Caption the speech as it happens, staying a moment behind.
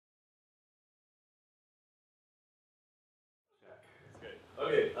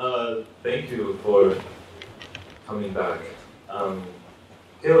Thank you for coming back.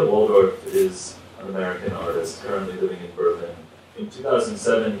 Caleb Waldorf is an American artist currently living in Berlin. In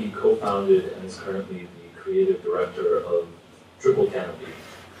 2007, he co-founded and is currently the creative director of Triple Canopy'nin,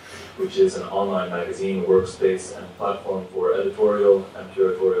 which is an online magazine, workspace, and platform for editorial and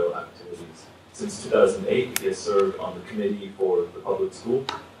curatorial activities. Since 2008, he has served on the committee for the public school,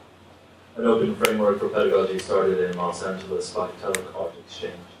 an open framework for pedagogy started in Angeles'ta Telic Arts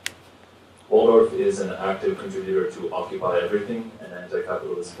Exchange. Waldorf is an active contributor to Occupy Everything, an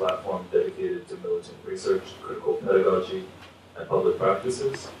anti-capitalist platform dedicated to militant research, critical pedagogy, and public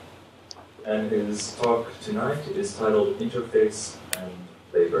practices. And his talk tonight is titled Interface and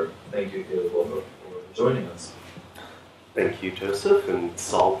Labor. Thank you, Caleb Waldorf, for joining us. Thank you, Joseph and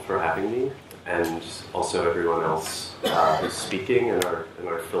Salt, for having me, and also everyone else who's speaking in our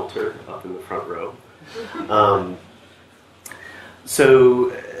filter up in the front row.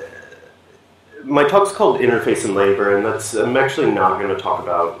 My talk's called Interface and Labor, and I'm actually not going to talk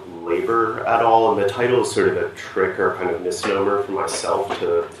about labor at all, and the title is sort of a trick or kind of misnomer for myself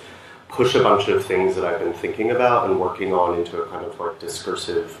to push a bunch of things that I've been thinking about and working on into a kind of like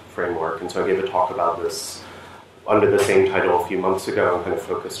discursive framework. And so I gave a talk about this under the same title a few months ago and kind of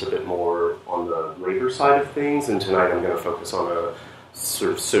focused a bit more on the labor side of things, and tonight I'm going to focus on a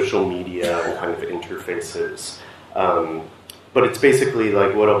sort of social media and kind of interfaces. But it's basically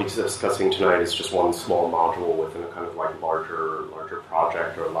like what I'll be discussing tonight is just one small module within a kind of like larger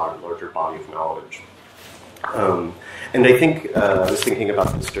project or a larger body of knowledge. And I think I was thinking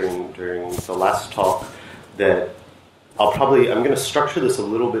about this during the last talk that I'm going to structure this a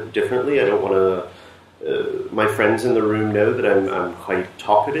little bit differently. I don't want to. My friends in the room know that I'm quite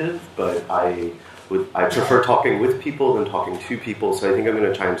talkative, but I prefer talking with people than talking to people. So I think I'm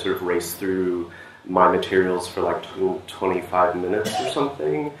going to try and sort of race through my materials for like 25 minutes or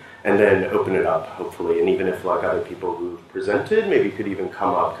something, and then open it up, hopefully. And even if like other people who've presented maybe could even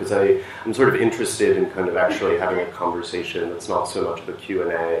come up, because I'm sort of interested in kind of actually having a conversation that's not so much of a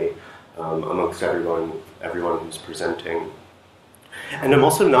Q&A amongst everyone who's presenting. And I'm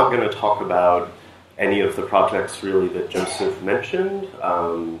also not going to talk about any of the projects really that Joseph mentioned,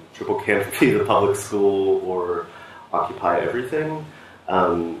 Triple Canopy, the public school, or Occupy Everything.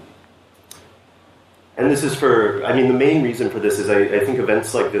 And this is the main reason for this is I think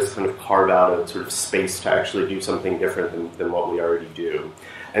events like this kind of carve out a sort of space to actually do something different than what we already do.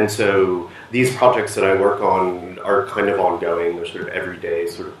 And so these projects that I work on are kind of ongoing. They're sort of everyday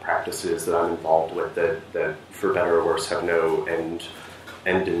sort of practices that I'm involved with that for better or worse, have no end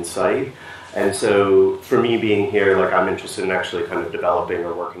in sight. And so for me being here, like I'm interested in actually kind of developing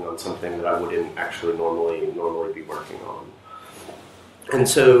or working on something that I wouldn't actually normally be working on. And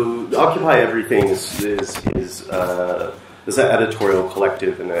so Occupy Everything is an editorial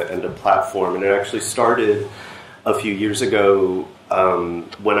collective and a platform, and it actually started a few years ago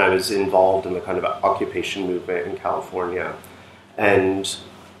when I was involved in the kind of occupation movement in California. And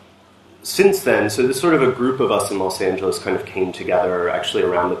since then, so this sort of a group of us in Los Angeles kind of came together actually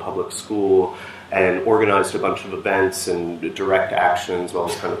around the public school and organized a bunch of events and direct action, as well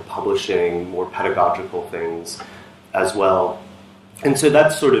as kind of publishing more pedagogical things as well. And so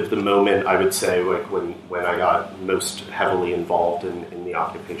that's sort of the moment, I would say, like when I got most heavily involved in the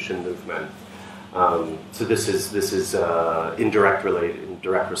occupation movement. So this is in direct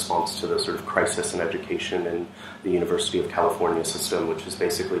response to the sort of crisis in education in the University of California system, which is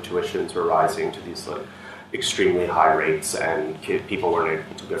basically tuitions were rising to these like extremely high rates, and people weren't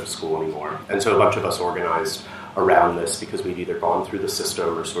able to go to school anymore. And so a bunch of us organized around this because we'd either gone through the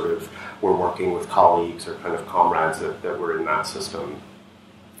system or sort of were working with colleagues or kind of comrades that were in that system.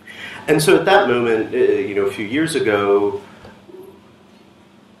 And so at that moment, a few years ago,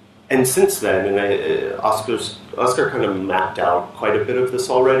 and since then, and Oscar kind of mapped out quite a bit of this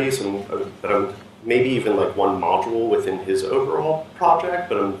already, but I'm maybe even like one module within his overall project,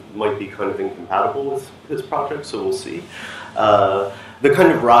 but I might be kind of incompatible with his project, so we'll see. The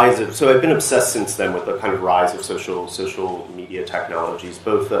kind of rise of, so I've been obsessed since then with the kind of rise of social media technologies,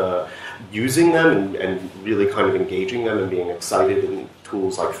 both using them and really kind of engaging them and being excited in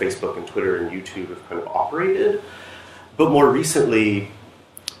tools like Facebook and Twitter and YouTube have kind of operated. But more recently,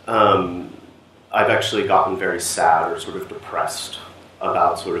 I've actually gotten very sad or sort of depressed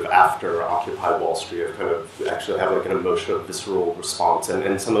about sort of after Occupy Wall Street. I've kind of actually have like an emotional, visceral response,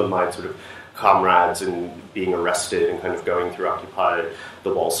 and some of my sort of comrades and being arrested and kind of going through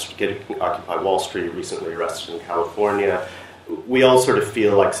getting Occupy Wall Street, recently arrested in California. We all sort of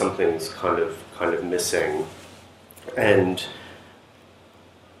feel like something's kind of missing. And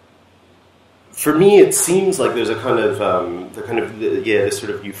for me, it seems like there's a kind of this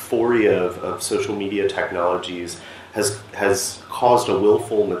sort of euphoria of social media technologies has caused a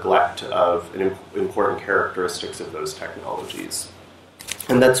willful neglect of important characteristics of those technologies,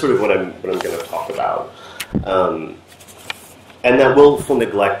 and that's sort of what I'm going to talk about. And that willful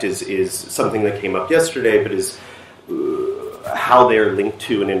neglect is something that came up yesterday, but is how they're linked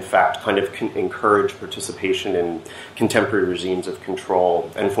to and in fact kind of encourage participation in contemporary regimes of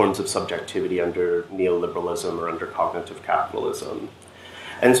control and forms of subjectivity under neoliberalism or under cognitive capitalism.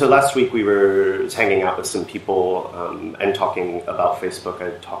 And so last week we were hanging out with some people and talking about Facebook.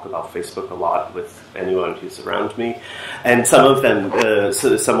 I talk about Facebook a lot with anyone who's around me. And some of them,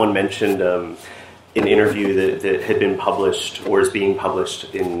 so someone mentioned an interview that had been published or is being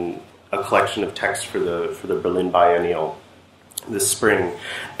published in a collection of texts for the Berlin Biennial this spring.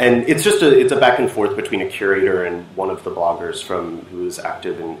 And it's just a back and forth between a curator and one of the bloggers who is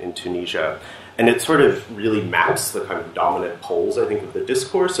active in Tunisia. And it sort of really maps the kind of dominant poles, I think, of the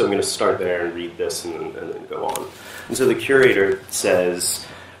discourse. So I'm going to start there and read this and then go on. And so the curator says,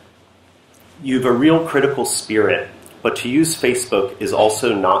 "You've a real critical spirit, but to use Facebook is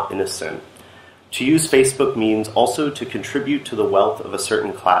also not innocent. To use Facebook means also to contribute to the wealth of a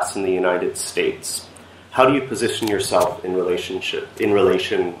certain class in the United States. How do you position yourself in relation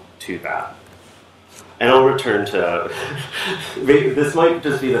to that?" And I'll return to this might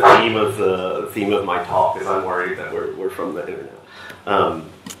just be the theme of my talk, because I'm worried that we're from the internet.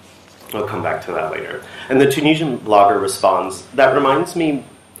 I'll come back to that later. And the Tunisian blogger responds, "That reminds me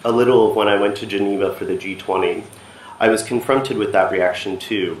a little of when I went to Geneva for the G20. I was confronted with that reaction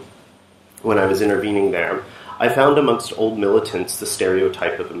too. When I was intervening there, I found amongst old militants the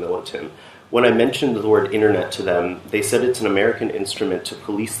stereotype of a militant. When I mentioned the word internet to them, they said it's an American instrument to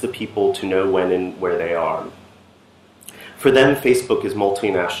police the people to know when and where they are. For them, Facebook is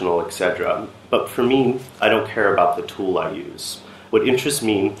multinational, etc. But for me, I don't care about the tool I use. What interests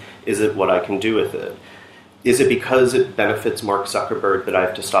me is what I can do with it. Is it because it benefits Mark Zuckerberg that I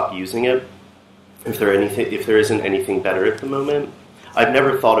have to stop using it? If there isn't anything better at the moment? I've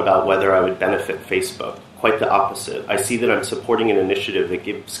never thought about whether I would benefit Facebook. Quite the opposite. I see that I'm supporting an initiative that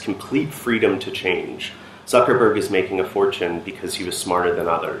gives complete freedom to change. Zuckerberg is making a fortune because he was smarter than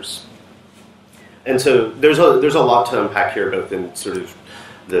others." And so there's a lot to unpack here, both in sort of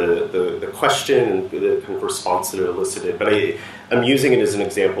the question and the kind of response that it elicited. But I'm using it as an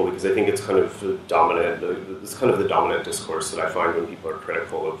example because I think it's kind of the dominant discourse that I find when people are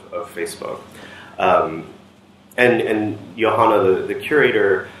critical of Facebook. And Johanna, the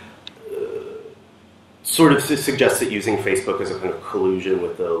curator, sort of suggests that using Facebook as a kind of collusion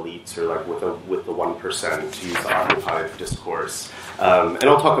with the elites or like with the 1% to use the occupied discourse. And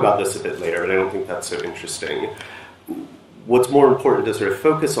I'll talk about this a bit later, but I don't think that's so interesting. What's more important to sort of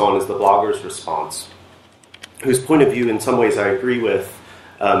focus on is the blogger's response, whose point of view in some ways I agree with,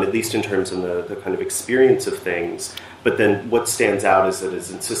 at least in terms of the kind of experience of things, but then what stands out is that his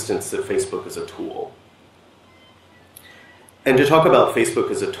insistence that Facebook is a tool. And to talk about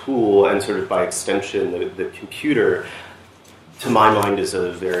Facebook as a tool, and sort of by extension the computer, to my mind is a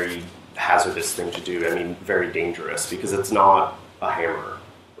very hazardous thing to do. I mean, very dangerous, because it's not a hammer,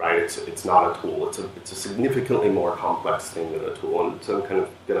 right? It's not a tool. It's a significantly more complex thing than a tool, and so I'm kind of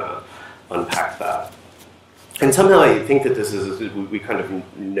going to unpack that. And somehow I think that this is, we kind of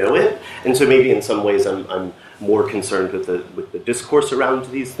know it, and so maybe in some ways I'm more concerned with the discourse around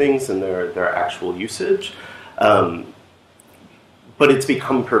these things than their actual usage. But it's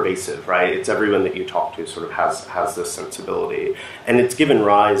become pervasive, right? It's everyone that you talk to sort of has this sensibility. And it's given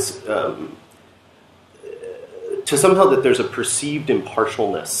rise to somehow that there's a perceived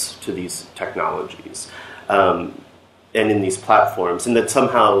impartialness to these technologies and in these platforms, and that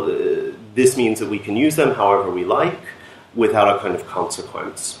somehow this means that we can use them however we like without a kind of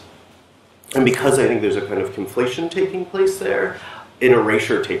consequence. And because I think there's a kind of conflation taking place there, an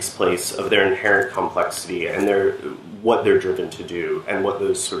erasure takes place of their inherent complexity and what they're driven to do and what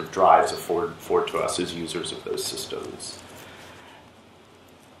those sort of drives afford to us as users of those systems.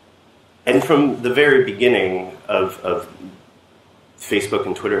 And from the very beginning of Facebook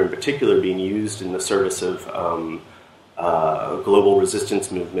and Twitter in particular being used in the service of global resistance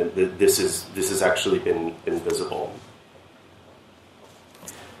movement, this has actually been visible.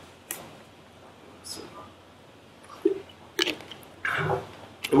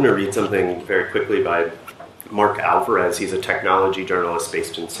 I'm going to read something very quickly by Mark Alvarez. He's a technology journalist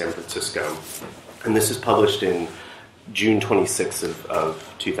based in San Francisco. And this is published in June 26th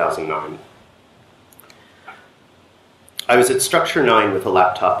of 2009. "I was at Structure 9 with a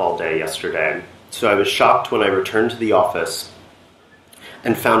laptop all day yesterday, so I was shocked when I returned to the office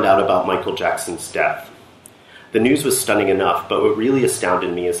and found out about Michael Jackson's death. The news was stunning enough, but what really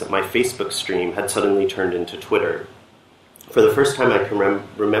astounded me is that my Facebook stream had suddenly turned into Twitter. For the first time I can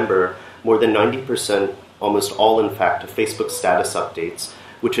remember, more than 90%, almost all in fact, of Facebook status updates,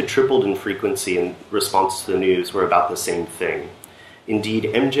 which had tripled in frequency in response to the news, were about the same thing. Indeed,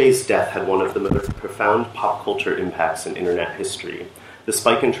 MJ's death had one of the most profound pop culture impacts in internet history. The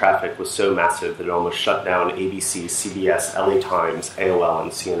spike in traffic was so massive that it almost shut down ABC, CBS, LA Times, AOL,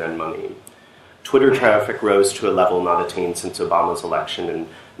 and CNN Money. Twitter traffic rose to a level not attained since Obama's election in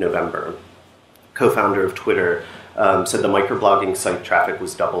November. Co-founder of Twitter said the microblogging site traffic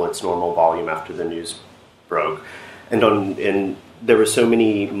was double its normal volume after the news broke. And there were so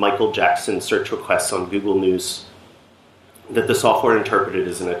many Michael Jackson search requests on Google News that the software interpreted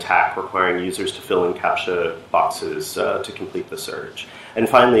as an attack, requiring users to fill in CAPTCHA boxes to complete the search. And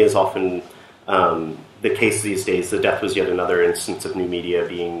finally, as often the case these days, the death was yet another instance of new media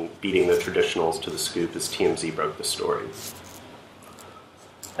beating the traditionals to the scoop as TMZ broke the story.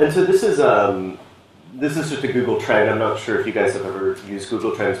 And so this is just a Google trend. I'm not sure if you guys have ever used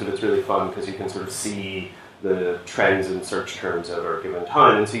Google Trends, but it's really fun because you can sort of see the trends and search terms over a given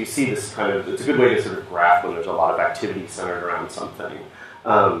time. And so you see this kind of, it's a good way to sort of graph when there's a lot of activity centered around something.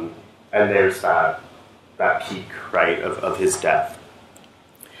 And there's that peak, right, of his death.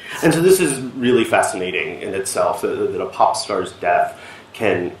 And so this is really fascinating in itself, that a pop star's death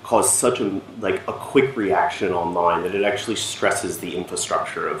can cause such a quick reaction online that it actually stresses the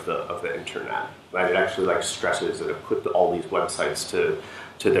infrastructure of the internet. Right? It actually stresses it, put all these websites to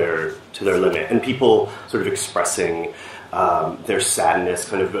their limit, and people sort of expressing their sadness,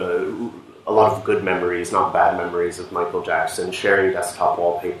 kind of a lot of good memories, not bad memories of Michael Jackson, sharing desktop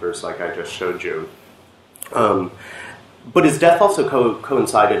wallpapers like I just showed you. But his death also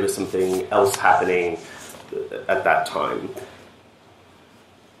coincided with something else happening at that time,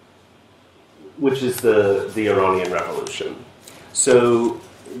 which is the Iranian Revolution. So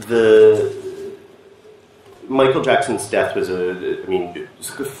Michael Jackson's death was 2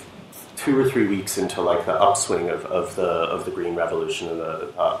 or 3 weeks into the upswing of the Green Revolution and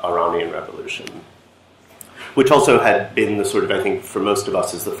the Iranian Revolution, which also had been the sort of, I think for most of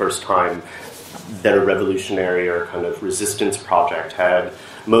us, is the first time that a revolutionary or kind of resistance project had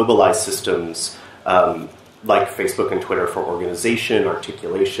mobilized systems like Facebook and Twitter for organization,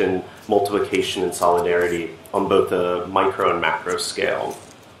 articulation, multiplication, and solidarity on both a micro and macro scale.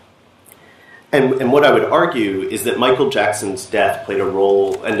 And what I would argue is that Michael Jackson's death played a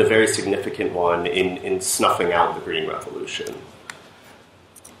role, and a very significant one, in snuffing out the Green Revolution.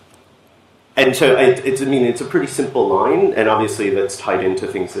 And so it's a pretty simple line, and obviously that's tied into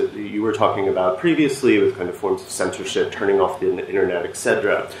things that you were talking about previously with kind of forms of censorship, turning off the internet,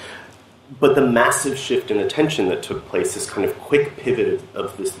 etc. But the massive shift in attention that took place, this kind of quick pivot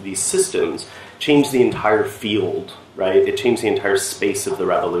of these systems, changed the entire field, right? It changed the entire space of the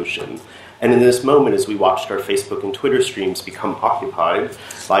revolution. And in this moment, as we watched our Facebook and Twitter streams become occupied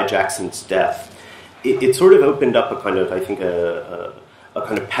by Jackson's death, it sort of opened up a kind of, I think, a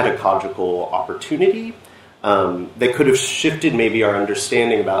kind of pedagogical opportunity that could have shifted maybe our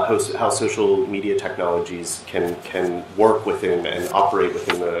understanding about how social media technologies can work within and operate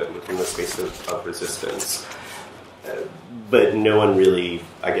within the space of resistance. But no one really,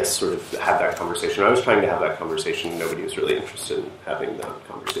 I guess, sort of had that conversation. I was trying to have that conversation, and nobody was really interested in having that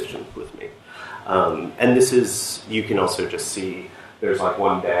conversation with me. And this is, you can also just see, there's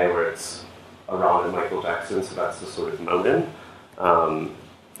one day where it's Iran and Michael Jackson, so that's the sort of moment.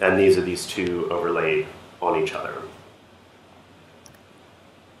 And these two overlaid on each other.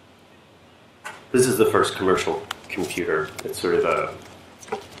 This is the first commercial computer. It's sort of a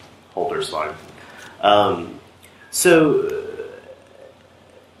holder slide. So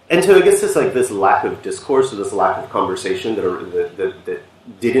I guess it's this lack of discourse or this lack of conversation that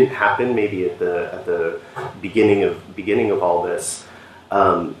didn't happen maybe at the beginning of all this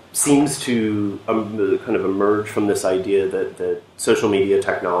seems to kind of emerge from this idea that social media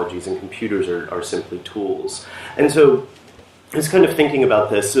technologies and computers are simply tools. And so I was kind of thinking about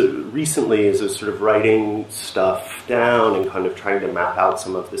this recently as I was sort of writing stuff down and kind of trying to map out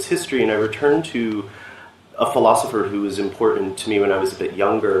some of this history, and I returned to a philosopher who was important to me when I was a bit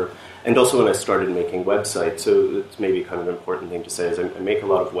younger, and also when I started making websites. So it's maybe kind of an important thing to say is I make a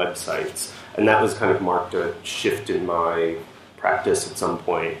lot of websites, and that was kind of marked a shift in my practice at some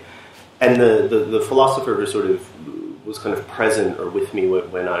point. And the philosopher who sort of was kind of present or with me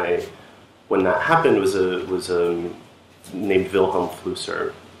when that happened was named Wilhelm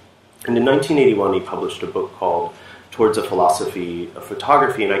Flusser. And in 1981 he published a book called towards a philosophy of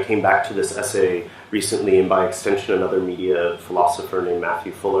photography, and I came back to this essay recently, and by extension another media philosopher named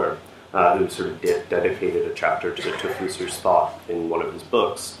Matthew Fuller, who sort of dedicated a chapter to Flusser's thought in one of his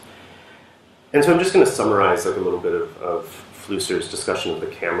books. And so I'm just going to summarize like a little bit of Flusser's discussion of the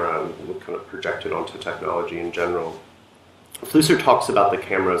camera and kind of project it onto technology in general. Flusser talks about the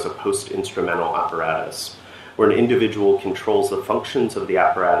camera as a post-instrumental apparatus, where an individual controls the functions of the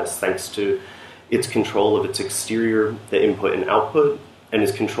apparatus thanks to its control of its exterior, the input and output, and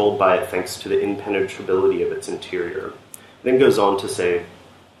is controlled by it thanks to the impenetrability of its interior. Then goes on to say,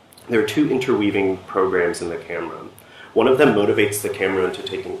 there are two interweaving programs in the camera. One of them motivates the camera into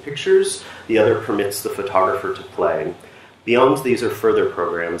taking pictures, the other permits the photographer to play. Beyond these are further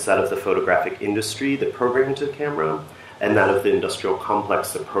programs, that of the photographic industry that programmed the camera, and that of the industrial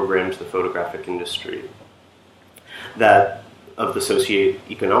complex that programmed the photographic industry. That of the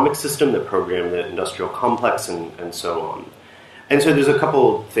socio-economic system that programmed the industrial complex, and so on. And so there's a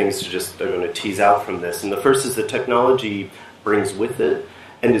couple things I'm going to tease out from this. And the first is that technology brings with it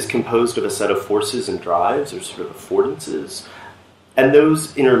and is composed of a set of forces and drives, or sort of affordances, and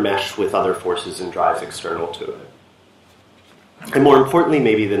those intermesh with other forces and drives external to it. And more importantly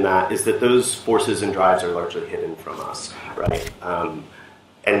maybe than that is that those forces and drives are largely hidden from us, right?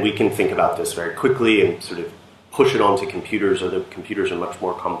 And we can think about this very quickly and sort of push it onto computers, or the computers are much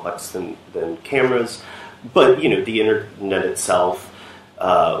more complex than cameras. But, the internet itself,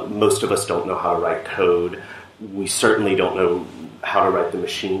 most of us don't know how to write code. We certainly don't know how to write the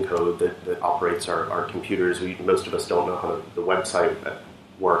machine code that operates our computers. Most of us don't know how the website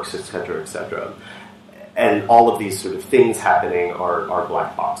works, et cetera, and all of these sort of things happening are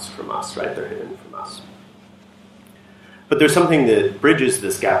black box from us, right? They're hidden from us. But there's something that bridges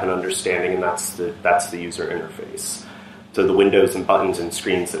this gap in understanding, and that's the user interface. So the windows and buttons and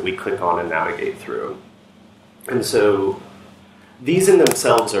screens that we click on and navigate through. And so these in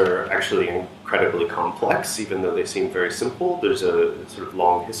themselves are actually incredibly complex, even though they seem very simple. There's a sort of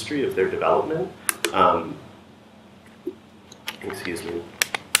long history of their development.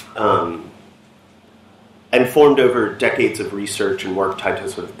 And formed over decades of research and work tied to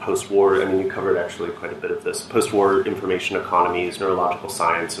sort of post-war, you covered actually quite a bit of this, post-war information economies, neurological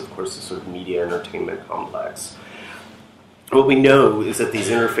science, of course, the sort of media entertainment complex. What we know is that these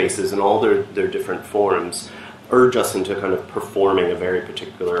interfaces and all their different forms urge us into kind of performing a very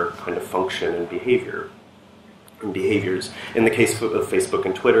particular kind of function and behaviors. In the case of Facebook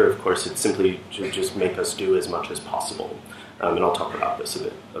and Twitter, of course, it's simply to just make us do as much as possible. And I'll talk about this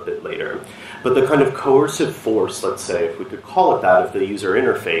a bit later. But the kind of coercive force, let's say, if we could call it that, of the user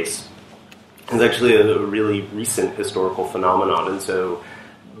interface is actually a really recent historical phenomenon. And so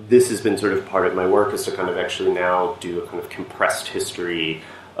this has been sort of part of my work, is to kind of actually now do a kind of compressed history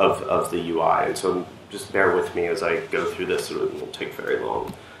of the UI. And so just bear with me as I go through this. It won't take very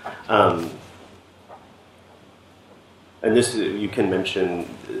long. And this, you can mention,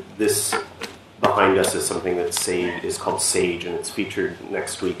 this behind us is something is called Sage, and it's featured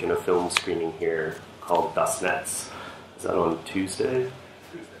next week in a film screening here called Das Netz. Is that on Tuesday?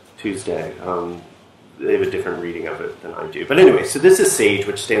 Tuesday. They have a different reading of it than I do. But anyway, so this is SAGE,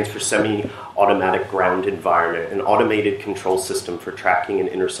 which stands for Semi-Automatic Ground Environment, an automated control system for tracking and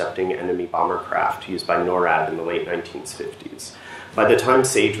intercepting enemy bomber craft used by NORAD in the late 1950s. By the time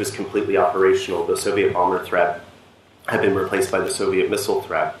SAGE was completely operational, the Soviet bomber threat had been replaced by the Soviet missile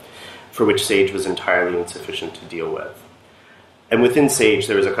threat, for which SAGE was entirely insufficient to deal with. And within SAGE,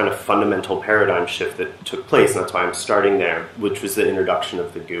 there was a kind of fundamental paradigm shift that took place, and that's why I'm starting there, which was the introduction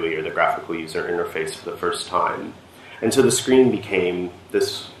of the GUI, or the graphical user interface, for the first time. And so the screen became,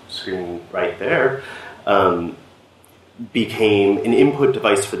 this screen right there, became an input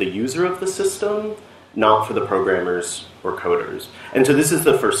device for the user of the system, not for the programmers or coders. And so this is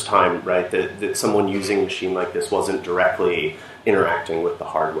the first time, right, that someone using a machine like this wasn't directly interacting with the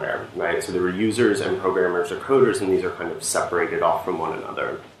hardware, right? So there were users and programmers or coders, and these are kind of separated off from one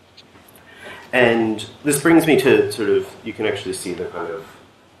another. And this brings me to sort of, you can actually see the kind of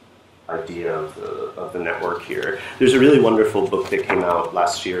idea of the network here. There's a really wonderful book that came out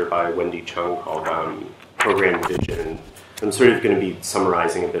last year by Wendy Chung called Program Vision. I'm sort of going to be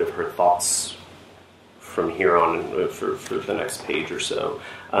summarizing a bit of her thoughts from here on for the next page or so.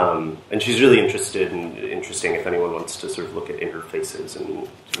 And she's really interesting if anyone wants to sort of look at interfaces and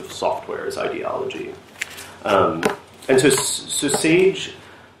sort of software as ideology. And so SAGE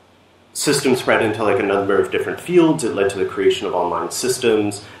systems spread into like a number of different fields. It led to the creation of online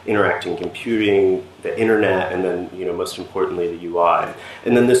systems, interacting computing, the internet, and then, you know, most importantly, the UI.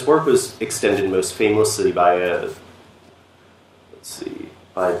 And then this work was extended most famously by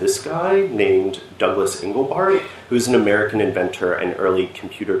by this guy named Douglas Engelbart, who's an American inventor and early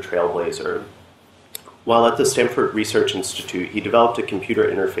computer trailblazer. While at the Stanford Research Institute, he developed a computer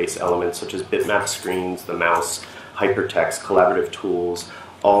interface elements such as bitmap screens, the mouse, hypertext, collaborative tools,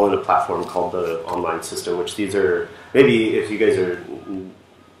 all in a platform called the Online System, which these are, maybe if you guys are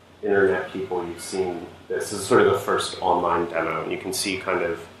internet people, you've seen this. This is sort of the first online demo, and you can see kind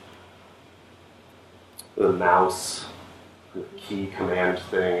of the mouse, the key command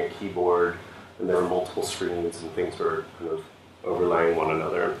thing, a keyboard, and there were multiple screens and things were kind of overlaying one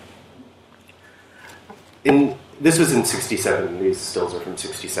another. This was in 67, these stills are from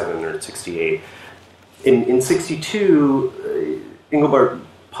 67 or 68. In 62, Engelbart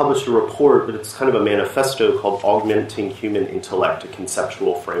published a report, but it's kind of a manifesto called Augmenting Human Intellect, a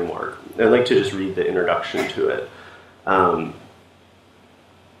Conceptual Framework. And I'd like to just read the introduction to it.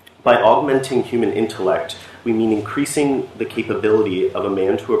 By augmenting human intellect, we mean increasing the capability of a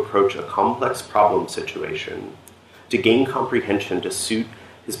man to approach a complex problem situation, to gain comprehension to suit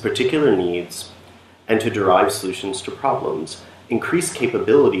his particular needs, and to derive solutions to problems. Increased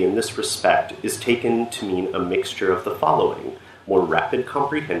capability in this respect is taken to mean a mixture of the following: more rapid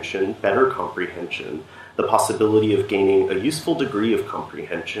comprehension, better comprehension, the possibility of gaining a useful degree of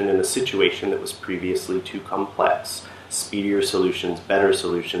comprehension in a situation that was previously too complex, speedier solutions, better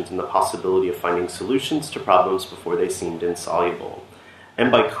solutions, and the possibility of finding solutions to problems before they seemed insoluble. And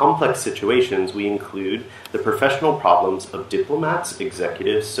by complex situations, we include the professional problems of diplomats,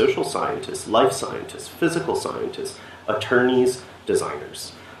 executives, social scientists, life scientists, physical scientists, attorneys,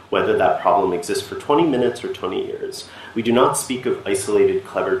 designers, whether that problem exists for 20 minutes or 20 years. We do not speak of isolated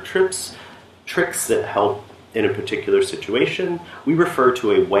clever tricks that help in a particular situation. We refer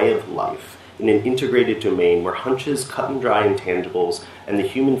to a way of life in an integrated domain where hunches, cut and dry intangibles, and the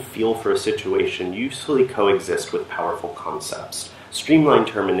human feel for a situation usefully coexist with powerful concepts. Streamlined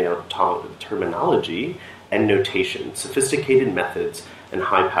terminology and notation, sophisticated methods, and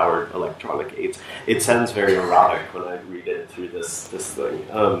high-powered electronic aids. It sounds very erotic when I read it through this thing.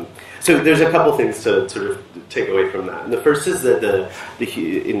 So there's a couple things to sort of take away from that. And the first is that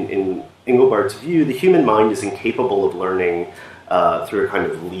in Engelbart's view, the human mind is incapable of learning through a kind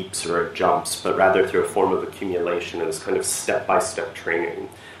of leaps or jumps, but rather through a form of accumulation and this kind of step-by-step training.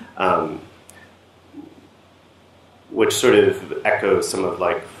 Which sort of echoes some of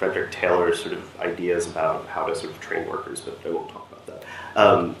like Frederick Taylor's sort of ideas about how to sort of train workers, but I won't talk about that.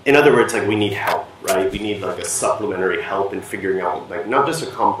 In other words, like we need help, right? We need like a supplementary help in figuring out like not just a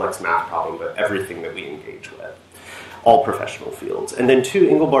complex math problem, but everything that we engage with, all professional fields. And then two,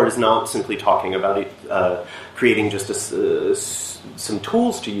 Engelbart is not simply talking about creating just some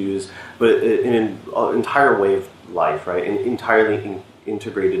tools to use, but an entire way of life, right? An entirely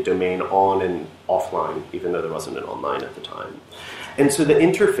integrated domain on and offline, even though there wasn't an online at the time. And so the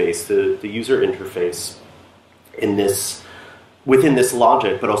interface, the user interface within this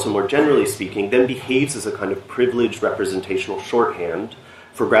logic, but also more generally speaking, then behaves as a kind of privileged representational shorthand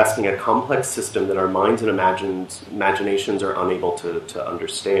for grasping a complex system that our minds and imaginations are unable to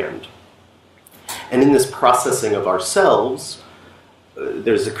understand. And in this processing of ourselves,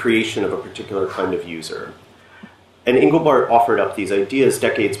 there's a creation of a particular kind of user. And Engelbart offered up these ideas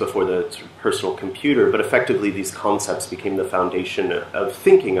decades before the personal computer, but effectively these concepts became the foundation of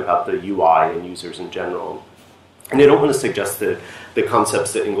thinking about the UI and users in general. And I don't want to suggest that the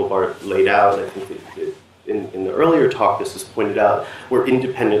concepts that Engelbart laid out, I think that in the earlier talk this was pointed out, were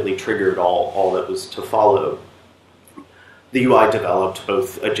independently triggered all that was to follow. The UI developed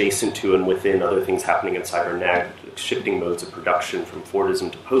both adjacent to and within other things happening in cybernet, shifting modes of production from Fordism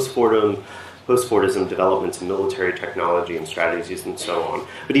to post-Fordism developments in military technology and strategies and so on.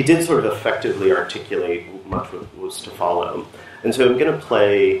 But he did sort of effectively articulate much what was to follow. And so I'm going to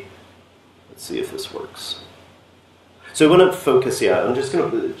play, let's see if this works. So I want to focus, I'm just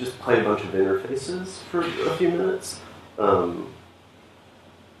going to just play a bunch of interfaces for a few minutes.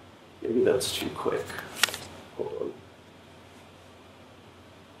 Maybe that's too quick. Hold on.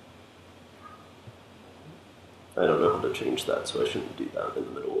 I don't know how to change that, so I shouldn't do that in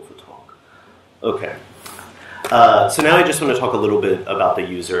the middle of the talk. Okay. So now I just want to talk a little bit about the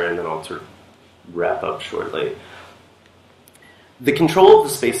user, and then I'll sort of wrap up shortly. The control of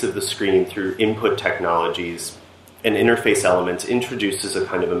the space of the screen through input technologies and interface elements introduces a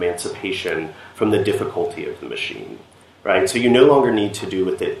kind of emancipation from the difficulty of the machine, right? So you no longer need to deal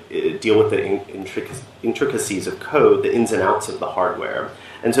with the intricacies of code, the ins and outs of the hardware.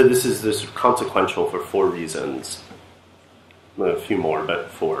 And so this is consequential for 4 reasons. A few more, but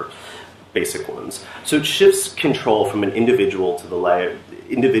 4 basic ones. So it shifts control from an individual to the layer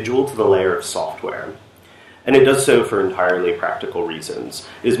of software. And it does so for entirely practical reasons.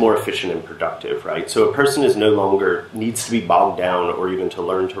 It is more efficient and productive, right? So a person is no longer needs to be bogged down or even to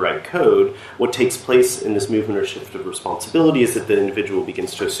learn to write code. What takes place in this movement or shift of responsibility is that the individual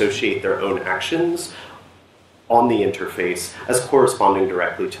begins to associate their own actions on the interface as corresponding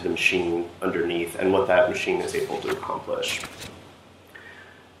directly to the machine underneath and what that machine is able to accomplish.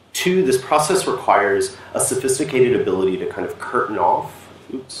 2, this process requires a sophisticated ability to kind of curtain off.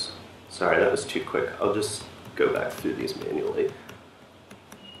 Oops, sorry, that was too quick. I'll just go back through these manually.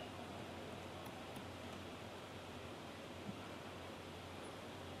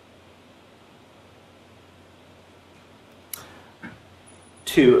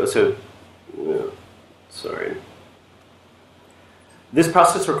 Sorry. This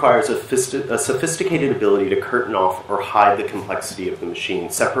process requires a sophisticated ability to curtain off or hide the complexity of the machine,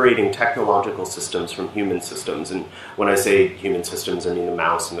 separating technological systems from human systems. And when I say human systems, I mean the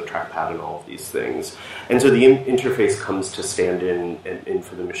mouse and the trackpad and all of these things. And so the interface comes to stand in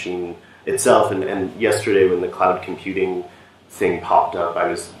for the machine itself. And yesterday when the cloud computing thing popped up,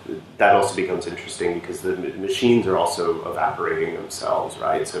 that also becomes interesting because the machines are also evaporating themselves,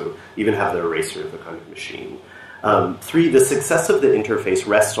 right? So even have the eraser of the kind of machine. 3, the success of the interface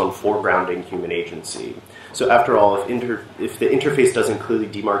rests on foregrounding human agency. So after all, if the interface doesn't clearly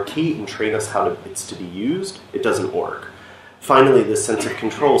demarcate and train us how it's to be used, it doesn't work. Finally, this sense of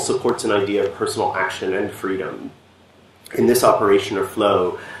control supports an idea of personal action and freedom. In this operation or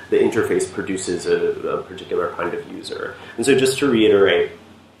flow, the interface produces a particular kind of user. And so just to reiterate,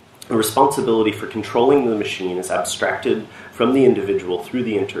 the responsibility for controlling the machine is abstracted from the individual through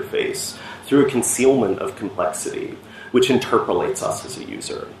the interface, through a concealment of complexity, which interpolates us as a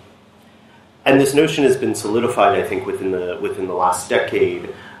user. And this notion has been solidified, I think, within the last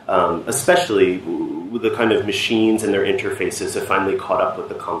decade, especially with the kind of machines and their interfaces have finally caught up with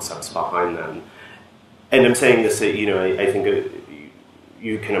the concepts behind them. And I'm saying this, I think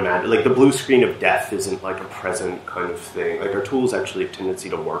you can imagine, like the blue screen of death isn't like a present kind of thing. Like our tools actually have a tendency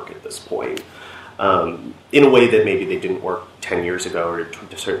to work at this point. In a way that maybe they didn't work 10 years ago or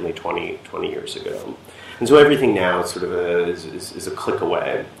certainly 20 years ago. And so everything now sort of is a click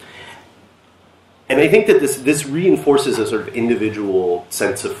away. And I think that this reinforces a sort of individual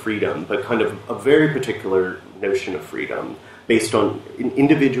sense of freedom, but kind of a very particular notion of freedom based on an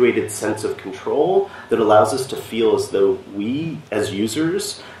individuated sense of control that allows us to feel as though we, as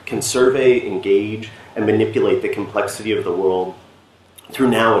users, can survey, engage, and manipulate the complexity of the world through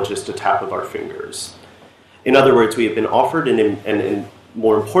now just a tap of our fingers. In other words, we have been offered and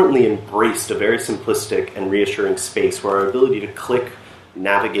more importantly embraced a very simplistic and reassuring space where our ability to click,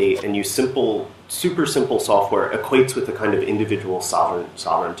 navigate, and use super simple software equates with a kind of individual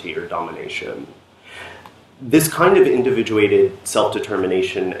sovereignty or domination. This kind of individuated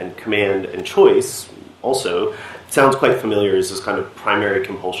self-determination and command and choice also sounds quite familiar as this kind of primary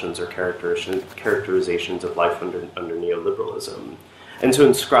compulsions or characterizations of life under neoliberalism. And so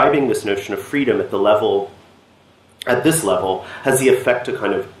inscribing this notion of freedom at this level has the effect to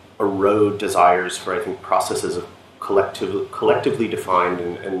kind of erode desires for, I think, processes of collectively defined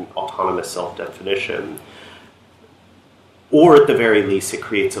and autonomous self-definition. Or at the very least, it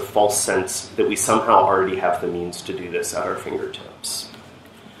creates a false sense that we somehow already have the means to do this at our fingertips.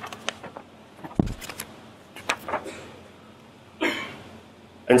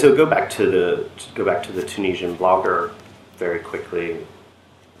 And so go back to the Tunisian blogger very quickly.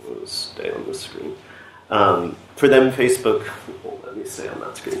 We'll stay on the screen. For them, Facebook. Let me stay on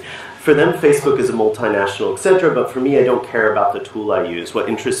that screen. For them, Facebook is a multinational, etc. But for me, I don't care about the tool I use. What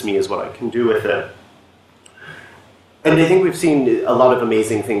interests me is what I can do with it. And I think we've seen a lot of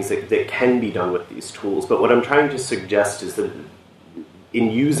amazing things that can be done with these tools. But what I'm trying to suggest is that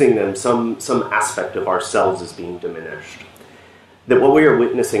in using them, some aspect of ourselves is being diminished. That what we are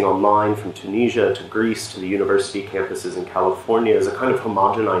witnessing online, from Tunisia to Greece to the university campuses in California, is a kind of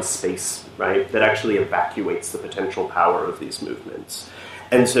homogenized space, right, that actually evacuates the potential power of these movements.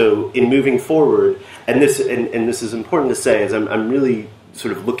 And so in moving forward, and this is important to say, is I'm really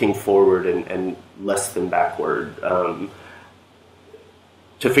sort of looking forward and less than backward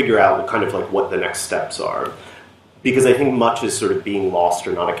to figure out kind of like what the next steps are. Because I think much is sort of being lost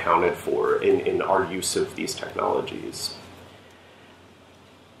or not accounted for in our use of these technologies.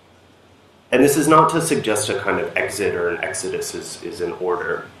 And this is not to suggest a kind of exit or an exodus is in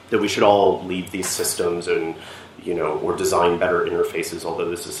order, that we should all leave these systems and, or design better interfaces, although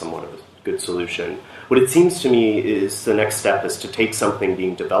this is somewhat of a good solution. What it seems to me is the next step is to take something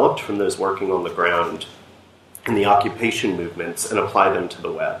being developed from those working on the ground in the occupation movements and apply them to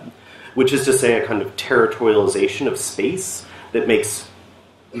the web, which is to say a kind of territorialization of space that makes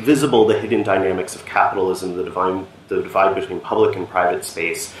visible the hidden dynamics of capitalism, the divide between public and private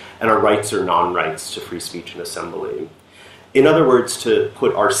space, and our rights or non-rights to free speech and assembly. In other words, to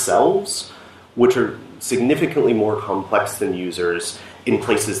put ourselves, which are significantly more complex than users, in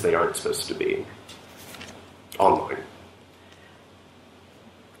places they aren't supposed to be, online.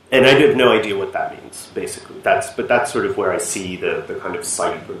 And I have no idea what that means, basically. But that's sort of where I see the kind of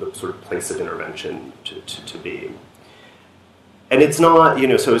site or the sort of place of intervention to be. And it's not,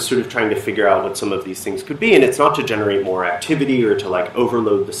 so I was sort of trying to figure out what some of these things could be, and it's not to generate more activity or to like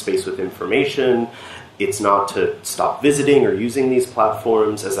overload the space with information. It's not to stop visiting or using these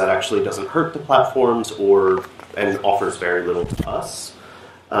platforms, as that actually doesn't hurt the platforms and offers very little to us.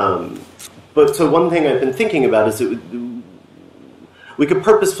 But so one thing I've been thinking about is we could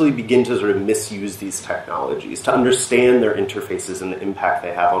purposefully begin to sort of misuse these technologies, to understand their interfaces and the impact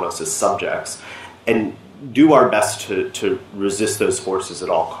they have on us as subjects, and do our best to resist those forces at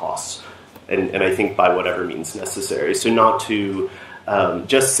all costs, and I think by whatever means necessary. So not to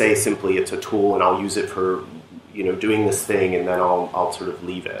just say simply it's a tool and I'll use it for doing this thing and then I'll sort of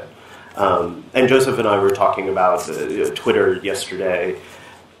leave it. And Joseph and I were talking about Twitter yesterday,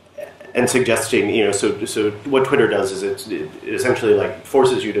 and suggesting, so what Twitter does is it essentially like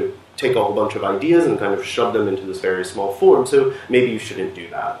forces you to take a whole bunch of ideas and kind of shove them into this very small form. So maybe you shouldn't do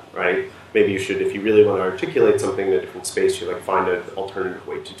that, right? Maybe you should, if you really want to articulate something in a different space, you like find an alternative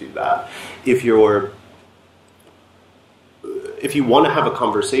way to do that. If you want to have a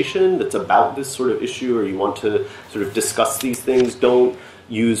conversation that's about this sort of issue, or you want to sort of discuss these things, don't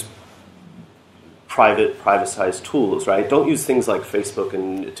use privatized tools, right? Don't use things like Facebook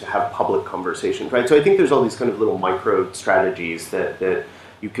and to have public conversations, right? So I think there's all these kind of little micro strategies that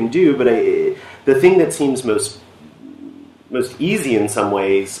you can do, but the thing that seems most easy in some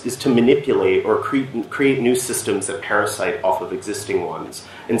ways is to manipulate or create new systems that parasite off of existing ones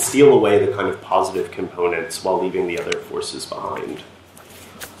and steal away the kind of positive components while leaving the other forces behind.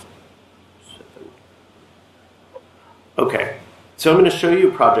 Okay, so I'm going to show you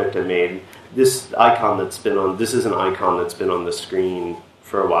a project I made. This is an icon that's been on the screen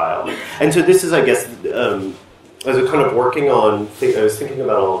for a while. And so this is, I guess, as a kind of working on, I was thinking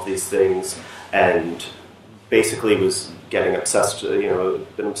about all of these things and basically was getting obsessed, been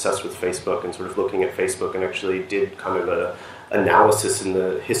obsessed with Facebook and sort of looking at Facebook, and actually did kind of a analysis in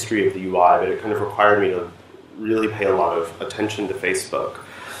the history of the UI, but it kind of required me to really pay a lot of attention to Facebook.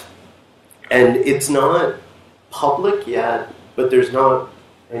 And it's not public yet, but there's not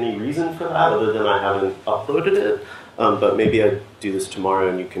any reason for that other than I haven't uploaded it. But maybe I'll do this tomorrow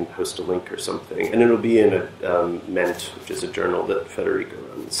and you can post a link or something. And it'll be in a Ment, which is a journal that Federica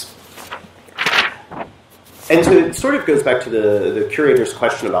runs. And so it sort of goes back to the curator's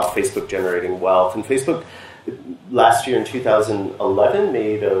question about Facebook generating wealth. And Facebook, last year in 2011,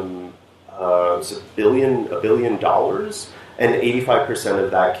 made $1 billion, and 85%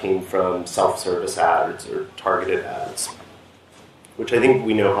 of that came from self-service ads or targeted ads, which I think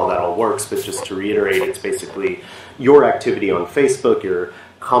we know how that all works, but just to reiterate, it's basically your activity on Facebook, you're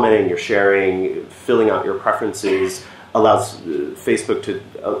commenting, you're sharing, filling out your preferences, allows Facebook to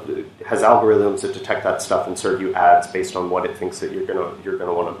has algorithms that detect that stuff and serve you ads based on what it thinks that you're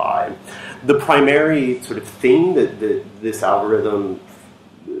gonna want to buy. The primary sort of thing that this algorithm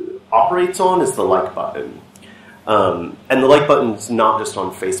operates on is the like button, and the like button's not just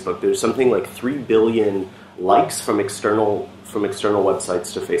on Facebook. There's something like 3 billion likes from external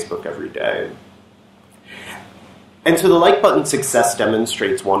websites to Facebook every day. And so the like button success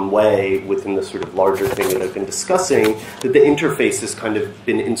demonstrates one way within the sort of larger thing that I've been discussing, that the interface has kind of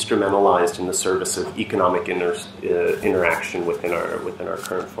been instrumentalized in the service of economic interaction within our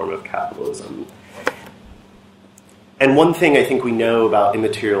current form of capitalism. And one thing I think we know about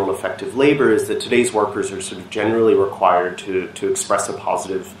immaterial and effective labor is that today's workers are sort of generally required to express a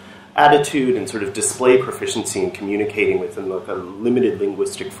positive attitude and sort of display proficiency in communicating within like a limited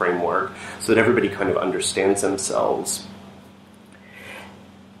linguistic framework so that everybody kind of understands themselves.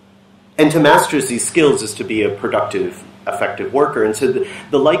 And to master these skills is to be a productive, effective worker. And so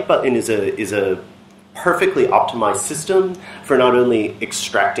the like button is a perfectly optimized system for not only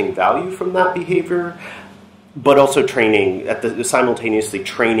extracting value from that behavior, but also simultaneously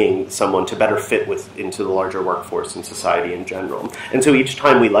training someone to better fit into the larger workforce and society in general. And so each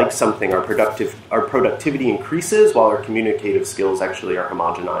time we like something, our productivity increases while our communicative skills actually are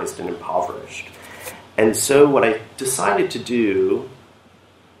homogenized and impoverished. And so what I decided to do,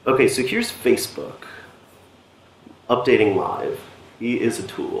 okay, so here's Facebook, updating live. He is a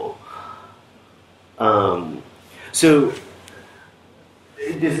tool. So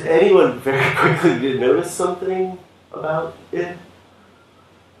does anyone very quickly notice something about it?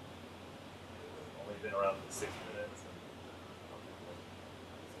 about 6 minutes.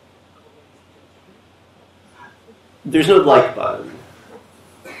 There's no like button,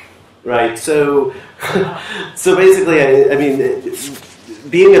 right? So, so basically, I mean,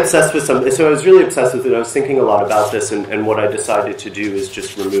 being obsessed with something. So I was really obsessed with it. I was thinking a lot about this, and what I decided to do is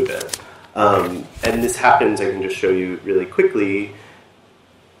just remove it. And this happens. I can just show you really quickly.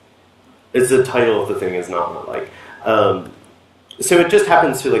 Is the title of the thing is not like. So it just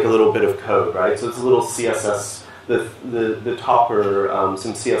happens to like a little bit of code, right? So it's a little CSS. The top are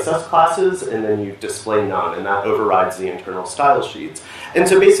some CSS classes, and then you display none, and that overrides the internal style sheets. And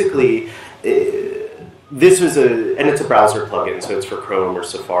so basically, this was and it's a browser plugin, so it's for Chrome or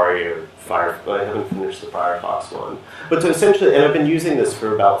Safari or Firefox. I haven't finished the Firefox one. But so essentially, and I've been using this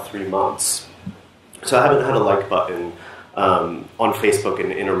for about 3 months. So I haven't had a like button on Facebook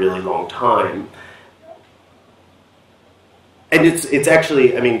in a really long time. And it's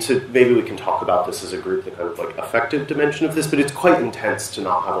actually, I mean, so maybe we can talk about this as a group, the kind of like affective dimension of this, but it's quite intense to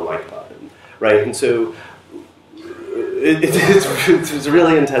not have a like button, right? And so it's a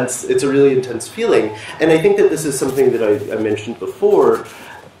really intense, it's a really intense feeling. And I think that this is something that I mentioned before.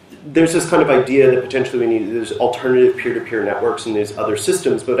 There's this kind of idea that potentially there's alternative peer-to-peer networks and there's other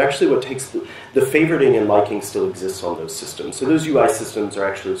systems, but actually what takes the favoriting and liking still exists on those systems. So those UI systems are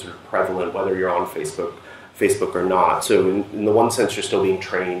actually sort of prevalent, whether you're on Facebook or not. So in the one sense, you're still being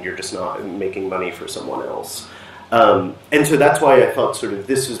trained, you're just not making money for someone else. And so that's why I thought sort of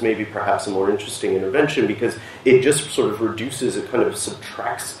this was maybe perhaps a more interesting intervention, because it just sort of reduces, it kind of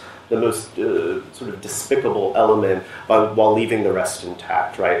subtracts the most sort of despicable element while leaving the rest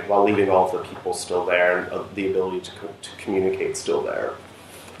intact, right? While leaving all of the people still there and the ability to communicate still there.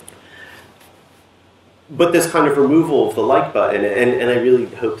 But this kind of removal of the like button, and I really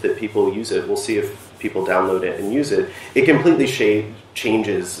hope that people use it. We'll see if people download it and use it. It completely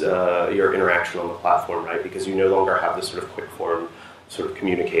changes your interaction on the platform, right? Because you no longer have this sort of quick form sort of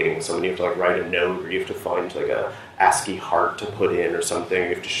communicating with someone. You have to like write a note, or you have to find like a ASCII heart to put in or something.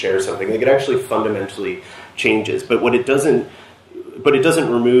 You have to share something. Like it actually fundamentally changes. But it doesn't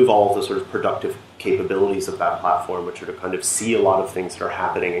remove all of the sort of productive capabilities of that platform, which are to kind of see a lot of things that are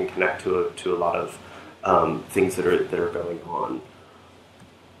happening and connect to a lot of things that are going on.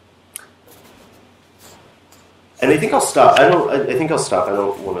 And I think I'll stop. I think I'll stop. I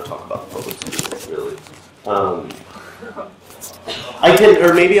don't want to talk about the public school, really. I can,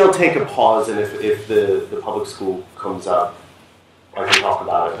 or maybe I'll take a pause, and if the public school comes up, I can talk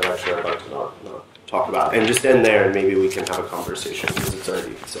about it. But actually, I'd like to not talk about it, and just end there, and maybe we can have a conversation because it's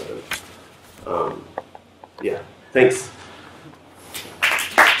already 7. Yeah. Thanks.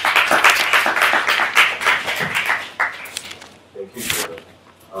 Thank you, Caleb.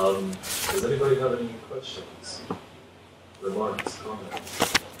 Does anybody have any questions, remarks,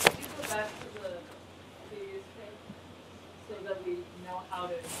 comments? Could you go back to the previous page so that we know how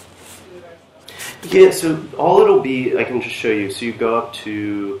to do it ourselves? Yeah, so all it'll be, I can just show you. So you go up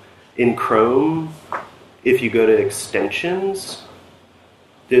to, in Chrome, if you go to extensions,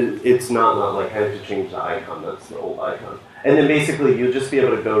 it's not like, I have to change the icon, that's the old icon. And then basically you'll just be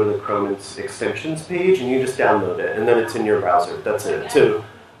able to go to the Chrome extensions page and you just download it, and then it's in your browser. That's it. So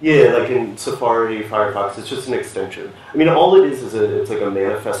yeah, like in Safari, Firefox, it's just an extension. I mean, all it is it's like a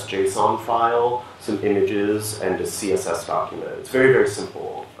manifest JSON file, some images, and a CSS document. It's very, very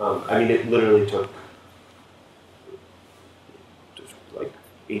simple. I mean, it literally took like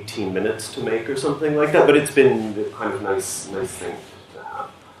 18 minutes to make or something like that, but it's been a kind of nice thing to have.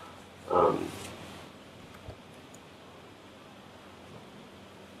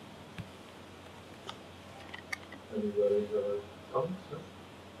 Anybody have a comment?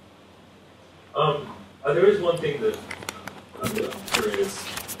 No? There is one thing that I'm curious.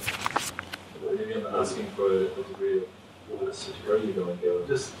 Maybe I'm asking for a degree of where are you going, Caleb?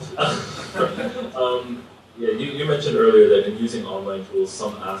 Just yeah, you mentioned earlier that in using online tools,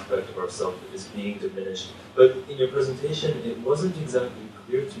 some aspect of ourself is being diminished. But in your presentation, it wasn't exactly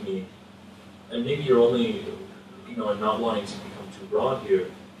clear to me. And maybe you're only, I'm not wanting to become too broad here.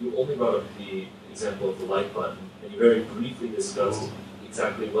 You only brought up the example of the like button, and you very briefly discussed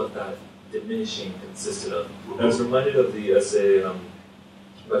exactly what that diminishing consisted of. And I was reminded of the essay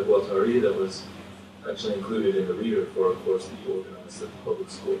by Guattari that was actually included in the reader for a course that you organized at the public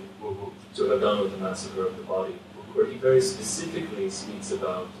school, to have done with the massacre of the body, where he very specifically speaks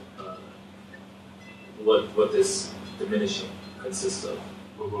about what this diminishing consists of.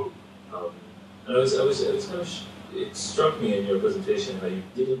 And it struck me in your presentation how you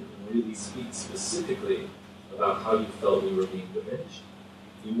didn't really speak specifically about how you felt we were being diminished.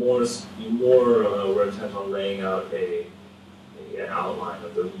 You more were intent on laying out a an outline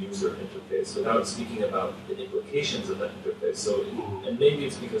of the user interface without speaking about the implications of that interface. So, and maybe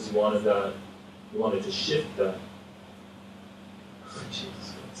it's because you wanted to shift that.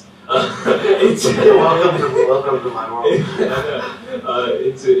 Jesus Christ. Welcome to my world.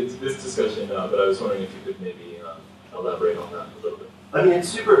 It's this discussion, but I was wondering if you could maybe elaborate on that a little bit. I mean, it's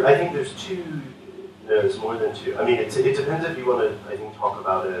super. I think there's two. No, there's more than two. I mean, it depends if you want to. I think talk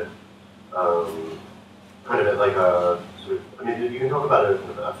about it, kind of at like a sort of. I mean, you can talk about it at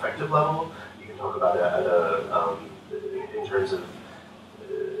an affective level. You can talk about it at a in terms of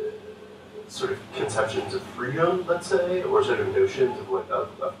sort of conceptions of freedom, let's say, or sort of notions of like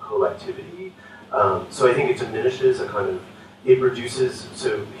of collectivity. So I think it diminishes a kind of. It reduces.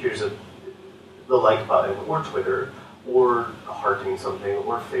 So here's the like button or Twitter, or hearting something,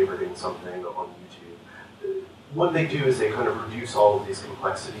 or favoriting something on YouTube. What they do is they kind of reduce all of these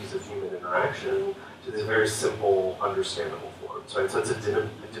complexities of human interaction to this very simple, understandable forms, right? So it's a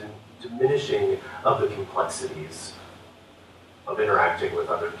diminishing of the complexities of interacting with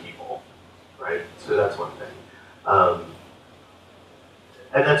other people, right? So that's one thing,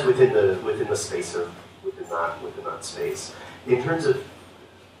 and that's within the space of within that space. In terms of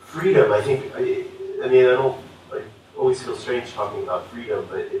freedom, I think I always feel strange talking about freedom,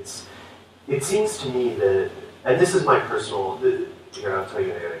 but it seems to me that, and this is my personal, here I'll tell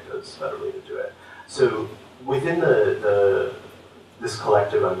you an anecdote, it's a better way to do it. So within this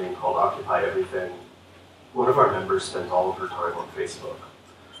collective I'm in called Occupy Everything, one of our members spends all of her time on Facebook.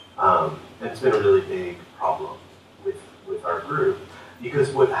 And it's been a really big problem with our group, because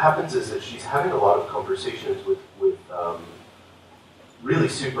what happens is that she's having a lot of conversations with really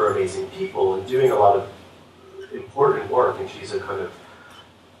super amazing people and doing a lot of important work, and she's a kind of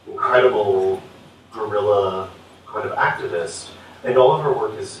incredible guerrilla kind of activist, and all of her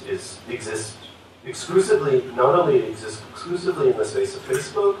work exists exclusively, not only exists exclusively in the space of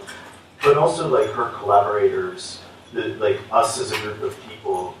Facebook, but also like her collaborators, like us as a group of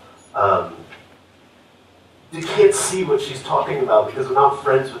people, they can't see what she's talking about because we're not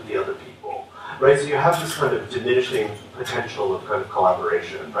friends with the other people, right? So you have this kind of diminishing potential of kind of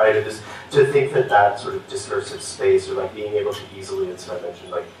collaboration, right? And just to think that sort of discursive space, or like being able to easily, as I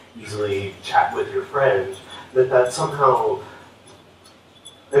mentioned, like easily chat with your friend, that somehow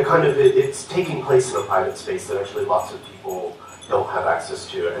it's taking place in a private space that actually lots of people don't have access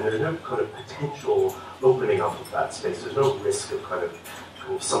to, and there's no kind of potential opening up of that space. There's no risk of kind of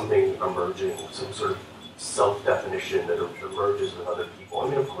something emerging, some sort of self-definition that emerges with other people. I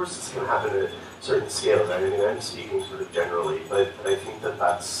mean, of course, this can happen at certain scales. I mean, I'm speaking sort of generally, but I think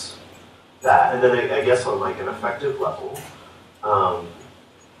that's that. And then I guess on like an effective level,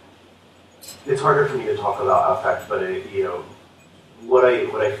 it's harder for me to talk about affect, but what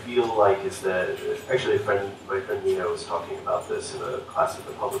I feel like is that, actually my friend Nina was talking about this in a class at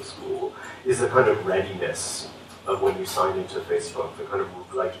the public school, is the kind of readiness of when you sign into Facebook, the kind of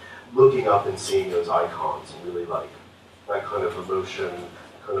like looking up and seeing those icons and really like that kind of emotion,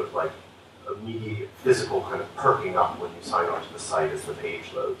 kind of like immediate physical kind of perking up when you sign onto the site as the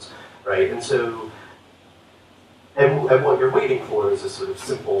page loads, right? And so, and what you're waiting for is a sort of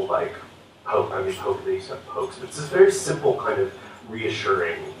simple like poke, they used to have pokes, but it's this very simple kind of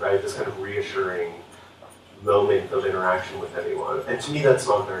reassuring, right? This kind of reassuring moment of interaction with anyone. And to me, that's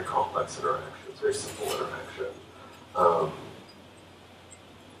not a very complex interaction. It's a very simple interaction.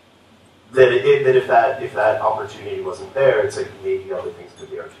 That if that opportunity wasn't there, it's like maybe other things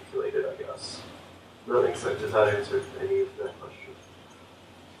could be articulated, I guess. That makes sense. Does that answer any of that question?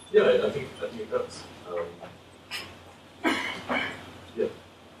 Yeah, I think that's. Yeah.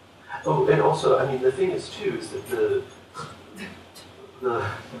 Oh, and also, I mean, the thing is too is that the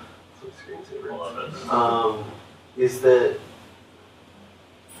screensaver is that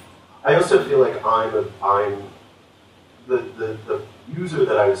I also feel like I'm the user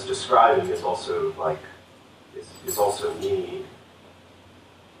that I was describing is also like is also me.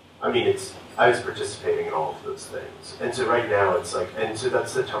 I mean, I was participating in all of those things, and so right now it's like, and so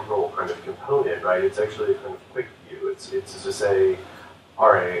that's the temporal kind of component, right? It's actually a kind of quick view. It's to say,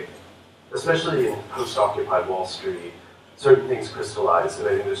 all right, especially in post-occupied Wall Street, certain things crystallize, and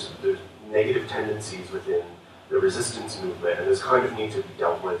I think there's negative tendencies within the resistance movement, and those kind of need to be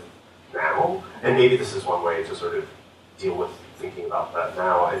dealt with now. And maybe this is one way to sort of deal with thinking about that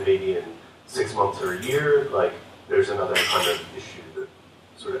now, and maybe in 6 months or a year, like there's another kind of issue that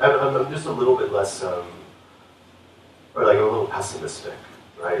sort of. I'm just a little bit less, or like a little pessimistic,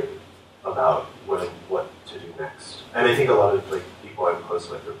 right, about what to do next. And I think a lot of like people I'm close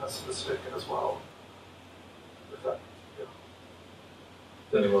with are pessimistic as well. With that, yeah.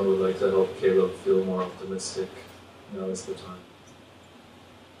 If anyone would like to help Caleb feel more optimistic, now is the time.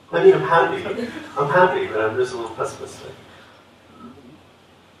 I mean, I'm happy, but I'm just a little pessimistic.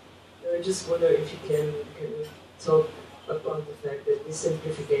 I just wonder if you can talk about the fact that this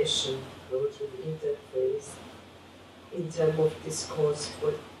simplification goes with the interface in terms of discourse,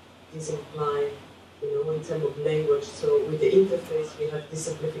 what this implies, in terms of language. So with the interface, we have this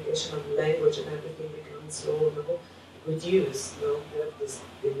simplification of language and everything becomes more reduced, we have this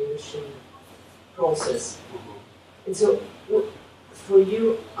diminishing process. And so, for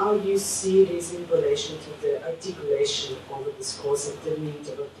you, how do you see this in relation to the articulation of the discourse and the need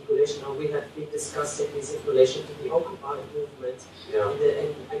of articulation? Now, we have been discussing this in relation to the Occupy movement. Yeah.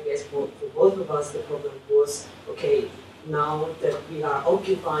 And I guess for both of us, the problem was, okay, now that we are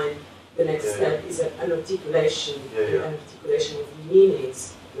occupying, the next step is an articulation, an articulation of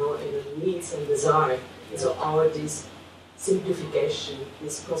meanings, and needs and desire. And so how this simplification,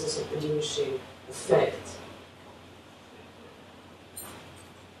 this process of diminishing effect.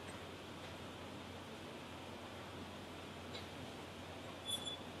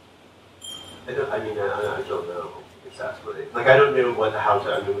 I don't know exactly. Like, I don't know how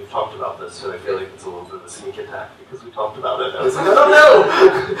to, we've talked about this, so I feel like it's a little bit of a sneak attack because we talked about it. I was like, I don't know!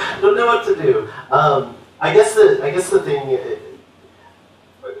 I don't know what to do. I guess the thing,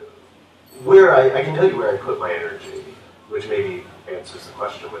 where I can tell you where I put my energy, which maybe answers the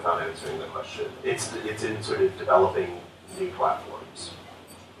question without answering the question. It's in sort of developing new platforms.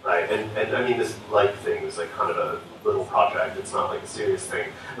 Right, and I mean, this thing is like kind of a little project. It's not like a serious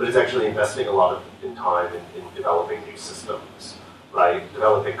thing, but it's actually investing a lot of time in developing new systems, right?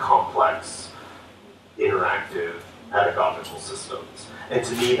 Developing complex, interactive, pedagogical systems. And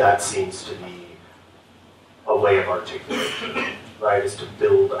to me, that seems to be a way of articulation, right? Is to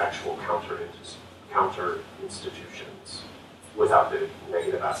build actual counter institutions without the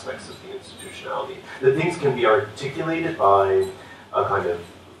negative aspects of the institutionality. The things can be articulated by a kind of.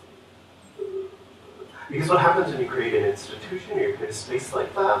 Because what happens when you create an institution or you create a space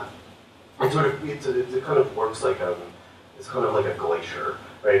like that, it kind of works like it's kind of like a glacier,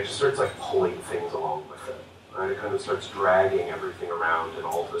 right? It just starts like pulling things along with it, right? It kind of starts dragging everything around and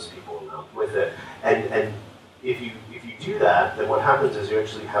all those people around with it. And if you do that, then what happens is you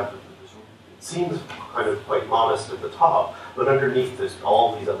actually have this, it seems kind of quite modest at the top, but underneath this,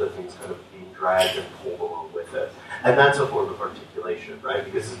 all these other things kind of being dragged and pulled along with it. And that's a form of articulation, right?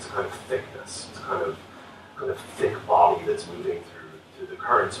 Because it's a kind of thickness. It's kind of thick body that's moving through the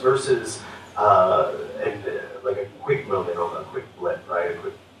currents versus like a quick moment or a quick blip, right? A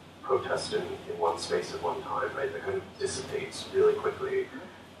quick protest in one space at one time, right? That kind of dissipates really quickly.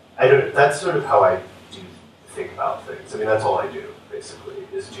 That's sort of how I do think about things. I mean, that's all I do basically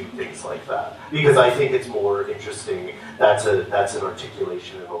is do things like that because I think it's more interesting. That's an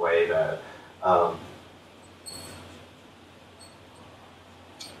articulation in a way that.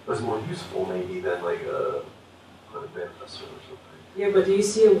 Was more useful maybe than like a manifesto or something. Yeah, but do you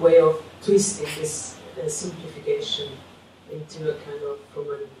see a way of twisting this simplification into a kind of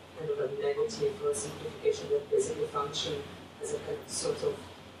a negative or a simplification that basically function as a kind of sort of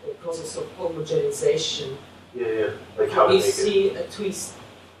a process of homogenization? Yeah. Like how to you make it. see a twist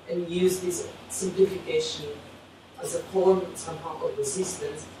and use this simplification as a form somehow of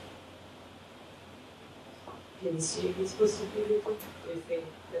resistance. Can you see this possibility? Do you think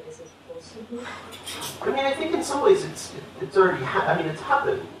that this is possible? I mean, I think in some ways it's already it's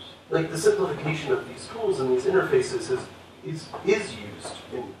happened. Like the simplification of these tools and these interfaces is used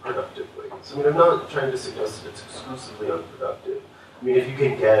in productive ways. I mean, I'm not trying to suggest that it's exclusively unproductive. I mean, if you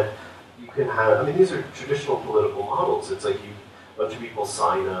can have. I mean, these are traditional political models. It's like a bunch of people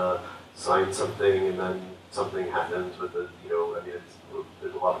sign something, and then something happens with the.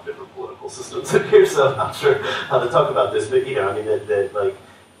 There's a lot of different political systems in here, so I'm not sure how to talk about this, but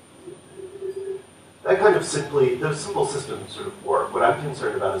that kind of those simple systems sort of work. What I'm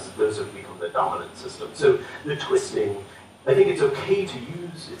concerned about is that those have become the dominant system. So the twisting, I think it's okay to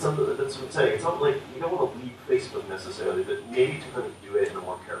use, that's what I'm saying, it's not like, you don't want to leave Facebook necessarily, but maybe to kind of do it in a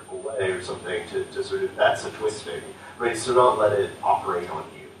more careful way or something, to sort of, that's a twisting, right? So not let it operate on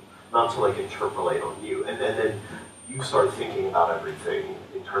you, not to like interpolate on you, and then you start thinking about everything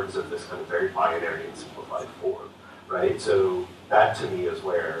in terms of this kind of very binary and simplified form, right? So that to me is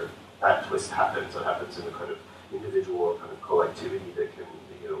where that twist happens. It happens in a kind of individual or kind of collectivity that can,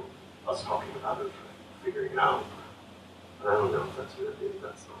 us talking about it, figuring it out. And I don't know if that's not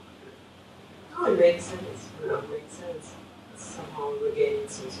good. No, it makes sense. It makes sense. It's somehow regaining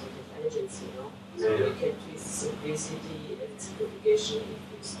some sort of agency, So you can twist simplicity and simplification if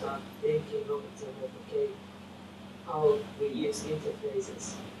you start thinking of it and okay, how we use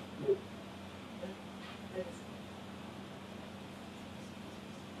interfaces.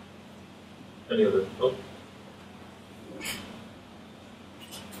 Any other? Oh.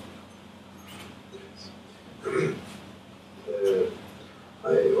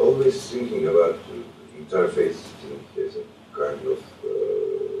 I always thinking about interface as a kind of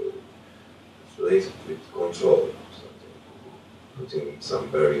it's related with control or something, putting some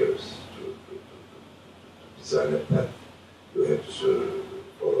barriers to design a path. You have to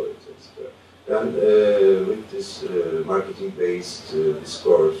follow it, etc. And with this marketing-based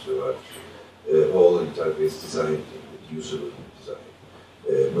discourse about whole interface design, user design,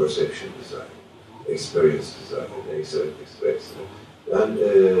 perception design, experience design, etc. And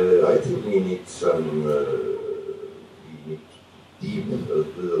I think we need some, we need deep a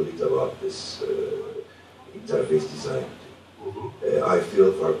little bit about this interface design. I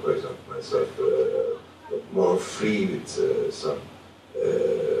feel, for example, myself more free with some,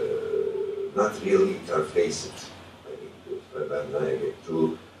 not really interfaced. I mean, when I get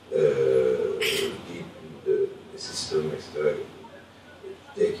too deep in the system, etc.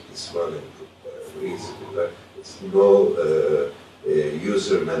 Take this one and put reason, but it's no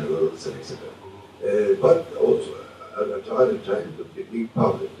user manuals and etc. But also, at the other time, the big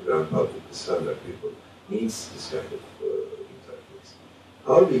public, the grand public, the standard people, needs this kind of interface.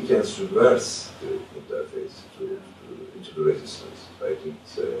 How we can subvert the interface into the resistance? I think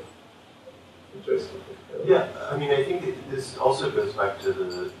it's interesting. Yeah, I mean, I think this also goes back to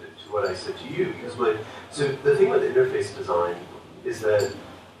what I said to you, because so the thing with interface design is that,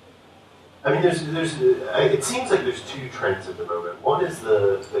 I mean, it seems like there's two trends at the moment. One is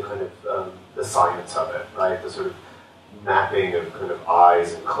the kind of the science of it, right? The sort of mapping of kind of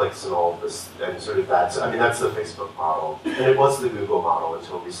eyes and clicks and all of this, and sort of that's the Facebook model, and it was the Google model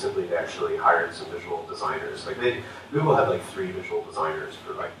until recently they actually hired some visual designers. Like Google had like 3 visual designers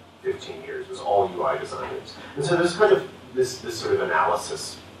for like 15 years. It was all UI designers, and so there's kind of this sort of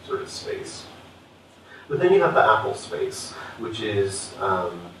analysis sort of space. But then you have the Apple space, which is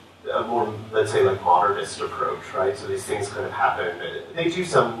a more, let's say, like modernist approach, right? So these things kind of happen. They do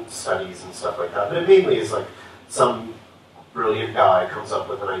some studies and stuff like that, but it mainly is like some brilliant guy comes up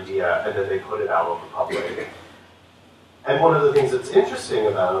with an idea and then they put it out on the public. And one of the things that's interesting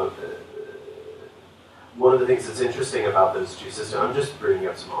about those two systems, I'm just bringing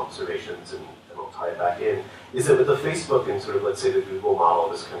up some observations and I'll tie it back in, is that with the Facebook and sort of, let's say, the Google model,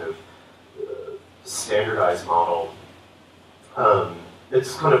 this kind of standardized model,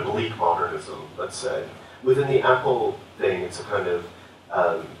 it's kind of bleak modernism, let's say. Within the Apple thing, it's a kind of,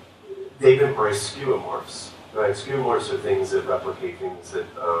 they've embraced skeuomorphs, right? Skeuomorphs are things that replicate things that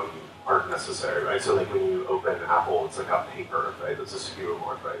aren't necessary, right? So like when you open Apple, it's like a paper, right? That's a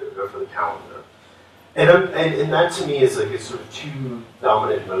skeuomorph, right? Go for the calendar. And that to me is like it's sort of two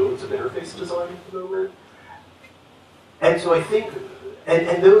dominant modes of interface design at the moment. And so I think,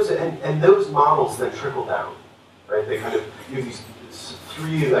 and those models then trickle down, right? They kind of, you have these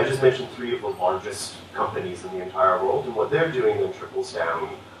I just mentioned 3 of the largest companies in the entire world, and what they're doing then trickles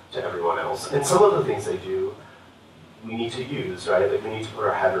down to everyone else. And some of the things they do, we need to use, right? Like we need to put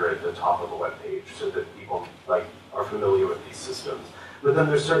our header at the top of a web page so that people like are familiar with these systems. But then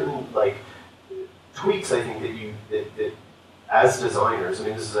there's certain like tweaks I think that as designers, I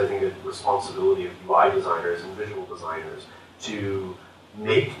mean this is I think a responsibility of UI designers and visual designers to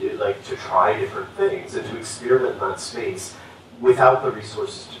make like to try different things and to experiment in that space without the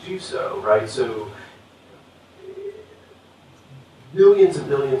resources to do so, right? So millions and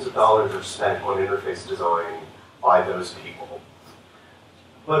billions of dollars are spent on interface design by those people.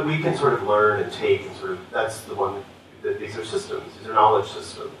 But we can sort of learn and take and sort of, that's the one, that these are systems, these are knowledge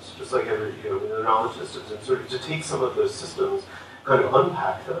systems, just like every, they're knowledge systems. And sort of to take some of those systems, kind of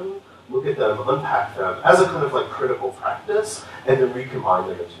unpack them, look at them, unpack them as a kind of like critical practice, and then recombine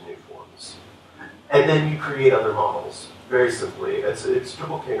them into new forms. And then you create other models. Very simply, it's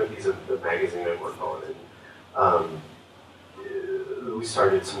Triple Canopy'nin, the magazine I work on, and we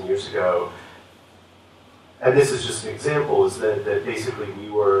started some years ago. And this is just an example, is that basically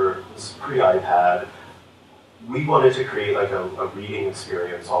this is pre-iPad, we wanted to create like a reading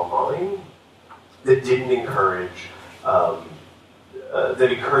experience online that didn't encourage, that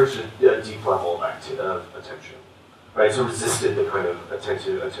encouraged a deep level of attention, right? So resisted the kind of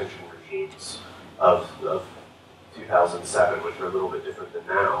attention regimes of 2007, which are a little bit different than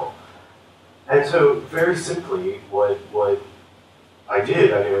now. And so, very simply, what I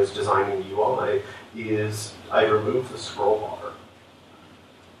did, I was designing the UI, is I removed the scroll bar.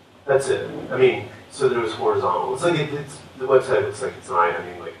 That's it. I mean, so that it was horizontal. It's like the website looks like it's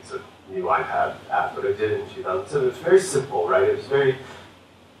it's a new iPad app, but I did it in 2007. It's very simple, right? It was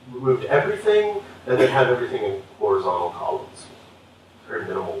removed everything, and then had everything in horizontal columns. Very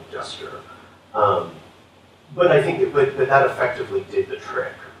minimal gesture. But I think, but that effectively did the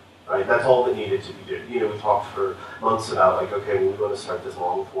trick, right? That's all that needed to be done. You know, we talked for months about like, okay, well, we want to start this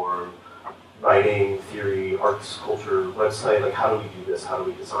long form writing, theory, arts, culture website. Like, how do we do this? How do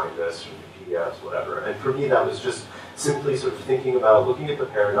we design this? PDFs, whatever. And for me, that was just simply sort of thinking about looking at the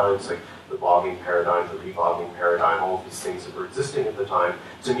paradigms, like the blogging paradigm, the reblogging paradigm, all of these things that were existing at the time.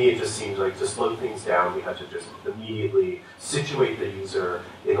 To me, it just seemed like to slow things down, we had to just immediately situate the user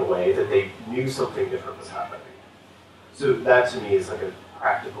in a way that they knew something different was happening. So that to me is like a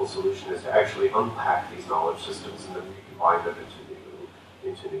practical solution, is to actually unpack these knowledge systems and then recombine them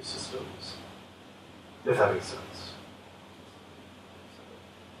into new systems. If that makes sense.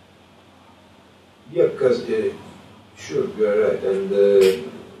 Yeah, because sure, you are right. And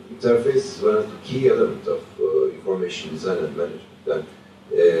interface is one of the key elements of information design and management. And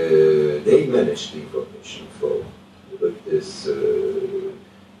they manage the information flow with this.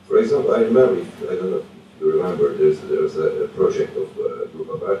 For example, I remember, I don't know if you remember, there was a project of a group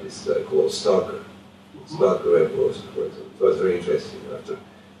of artists called Stalker. Stalker Web Browser, for example. It was very interesting after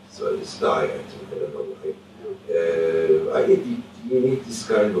this died, I think, I don't know why. I think you need this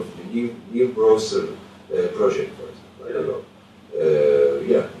kind of new browser project, for example. I don't know.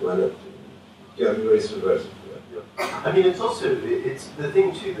 Yeah, why not? It can be very subversive. Yeah. I mean, it's also, it's the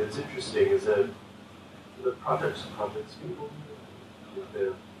thing too that's interesting is that the projects people.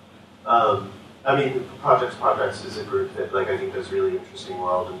 I mean, Projects is a group that, like, I think does really interesting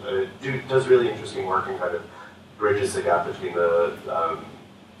does really interesting work and kind of bridges the gap between the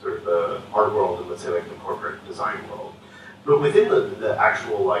sort of the art world and, let's say, like the corporate design world. But within the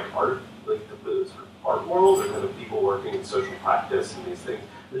actual like art, like the sort of art world, or kind of people working in social practice and these things,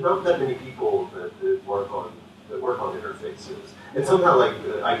 there's not that many people that work on interfaces. And somehow, like,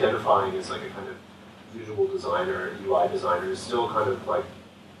 identifying as like a kind of visual designer, UI designer is still kind of like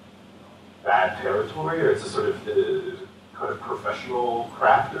bad territory, or it's a sort of kind of professional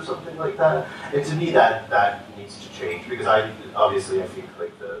craft or something like that. And to me, that needs to change, because I think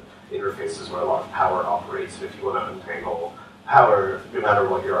like the interface is where a lot of power operates. And if you want to untangle power, no matter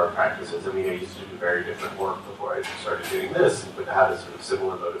what your art practice is, I mean, I used to do very different work before I started doing this, but to have a sort of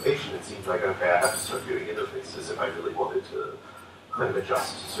similar motivation, it seems like, okay, I have to start doing interfaces if I really wanted to kind of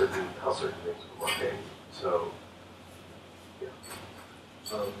adjust to how certain things were working. So, yeah.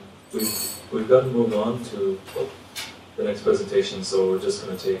 We've got to move on to the next presentation, so we're just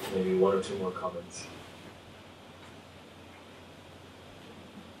going to take maybe one or two more comments.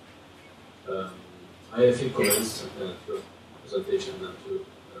 I have a few comments to your presentation and to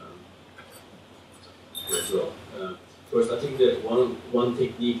as well. First, I think that one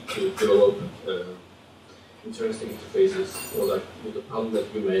technique to develop interesting interfaces, or like with the problem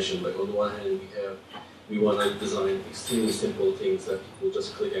that you mentioned, like on the one hand we want to design extremely simple things that people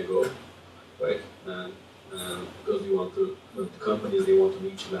just click and go, right? And because we want to, the companies, they want to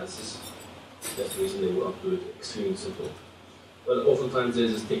reach masses. That's the reason they want to do it extremely simple. But oftentimes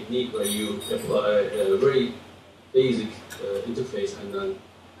there's this technique where you apply a very basic interface and then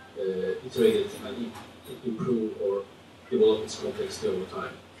iterate it and improve or develop its complexity over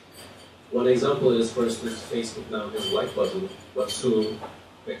time. One example is, for instance, Facebook now has a like button, but soon,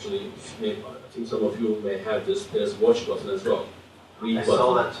 actually, I think some of you may have this, there's watch button as well. Read I button.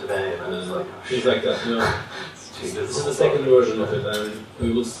 saw that today, and I was like, oh, things like that. You know, this is the second version of it, and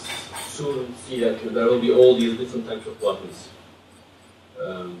we will soon see that there will be all these different types of buttons.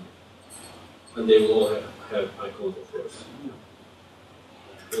 And they will all have icons, of course.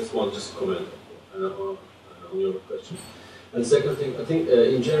 This one, just comment on your question. And second thing, I think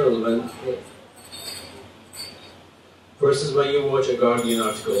in general, first is when you watch a Guardian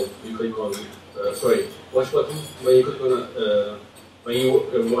article, you click on, watch button. When you click on when you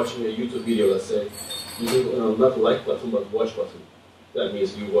are watching a YouTube video, let's say, you click on not like button, but watch button. That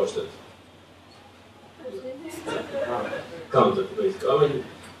means you watched it. Counted, basically. I mean,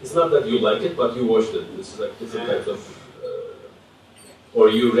 it's not that you like it, but you watched it. This is like different types of, or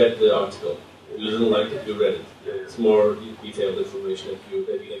you read the article. You didn't like it, you read it. It's more detailed information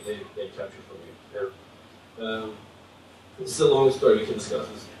that they capture from you. This is a long story, we can discuss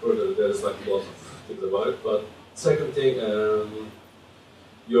this further. There's like lots of things about it. But second thing,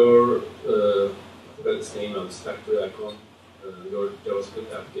 your, I forgot its name, this factory icon, your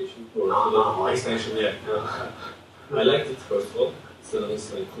JavaScript application, or extension, yeah. I liked it, first of all.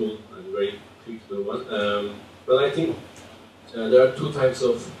 It's cool and very quick to do one. But I think there are two types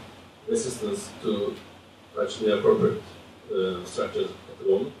of resistance to touch the appropriate structures at the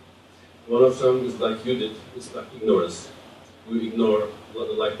moment. One of them is like you did, it's like ignorance. You ignore the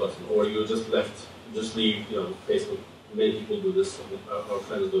like button, or you just leave, Facebook. Many people do this, our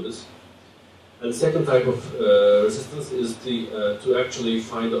friends do this. And the second type of resistance is to actually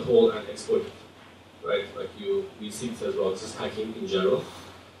find a hole and exploit it, right? Like we see it as well. This is hacking in general.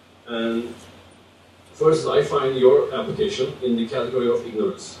 And first, I find your application in the category of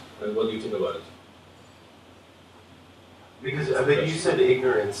ignorance. And what do you think about it? Because you said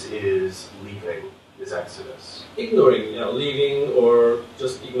ignorance is leaving, is exodus. Ignoring, yeah, leaving or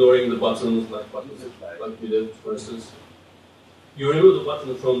just ignoring the buttons, like we did, for instance. You remove the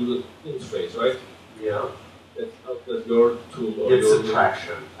button from the interface, right? Yeah. That's your tool. Or it's your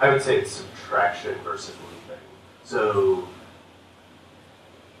subtraction. I would say it's subtraction versus leaving. So.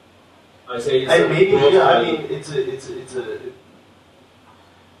 I say it's and maybe, yeah, I mean, it's a.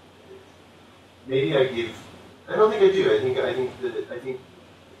 Maybe I give. I don't think I do. I think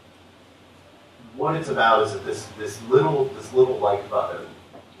what it's about is that this little like button,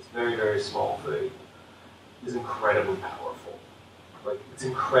 this very, very small thing, is incredibly powerful. Like, it's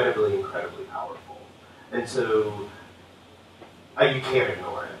incredibly, incredibly powerful. And so you can't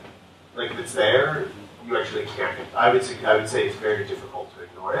ignore it. Like, if it's there, you actually can't. I would say it's very difficult to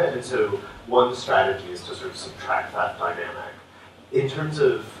ignore it. And so one strategy is to sort of subtract that dynamic. In terms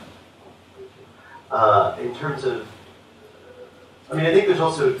of I mean, I think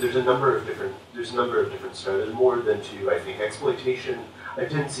there's a number of different strategies. There's more than two, I think. Exploitation, I'm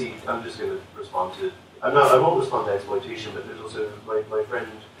just going to respond to, I won't respond to exploitation, but there's also my friend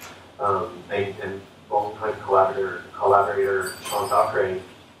and longtime collaborator, Sean Dockeray.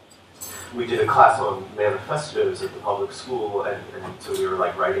 We did a class on manifestos at the public school, and so we were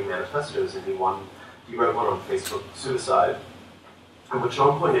like writing manifestos, and he wrote one on Facebook suicide. And what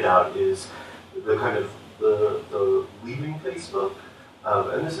Sean pointed out is the kind of the leaving Facebook,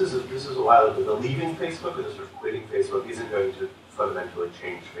 and this is a while ago. The leaving Facebook or the sort of quitting Facebook isn't going to fundamentally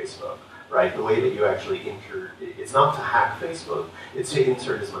change Facebook, right? The way that you actually it's not to hack Facebook; it's to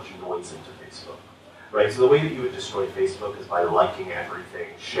insert as much noise into Facebook, right? So the way that you would destroy Facebook is by liking everything,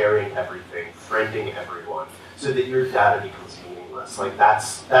 sharing everything, friending everyone, so that your data becomes meaningless. Like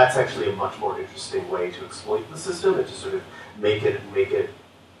that's actually a much more interesting way to exploit the system and to sort of make it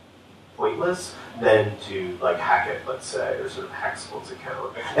pointless than to like hack it, let's say, or sort of hack someone's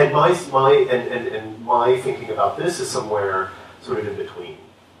account. And my thinking about this is somewhere sort of in between,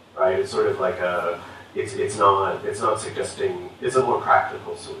 right? It's sort of like it's not suggesting, it's a more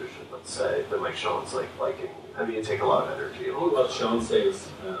practical solution, let's say, than like Sean's liking. I mean, it takes a lot of energy. I think what Sean says,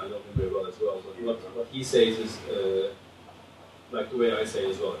 I don't know very well as well, but what he says is like the way I say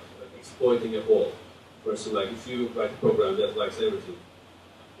as well, like exploiting a hole. Versus like if you write a program that likes everything,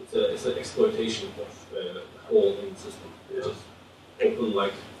 it's an exploitation of a hole in the system. It's just open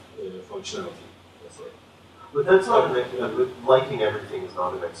like functionality, let's say. But that's not liking everything is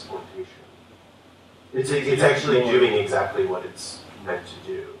not an exploitation. It's actually doing exactly what it's meant to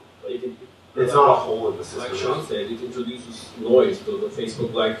do. It's not a hole in the system. Like Sean said, it introduces noise to the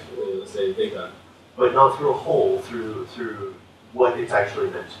Facebook like let's say data. But not through a hole, through what it's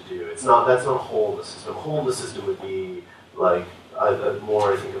actually meant to do. That's not a hole in the system. A hole in the system would be like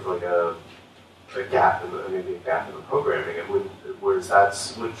more, I think, of like a gap in the programming. Whereas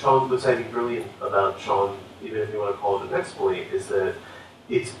that's what Sean was, I think, brilliant about Sean, even if you want to call it an exploit, is that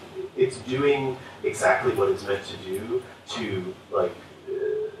it's doing exactly what it's meant to do to like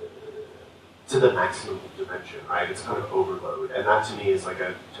to the maximum dimension, right? It's kind of overload, and that to me is like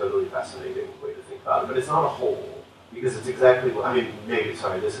a totally fascinating way to think about it. But it's not a hole. Because it's exactly what, I mean, maybe,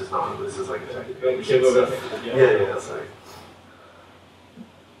 sorry, this is like a technical stuff. Yeah, sorry.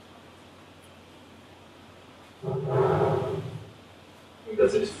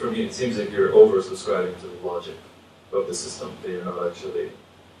 That's it. For me, it seems like you're over-subscribing to the logic of the system that you're not actually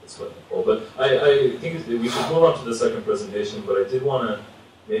explaining. But I think we should move on to the second presentation, but I did want to,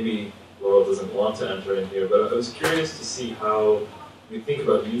 maybe Laurel doesn't want to enter in here, but I was curious to see how we think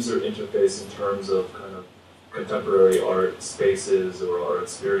about user interface in terms of kind of contemporary art spaces or our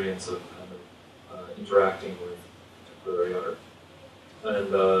experience of kind of interacting with contemporary art.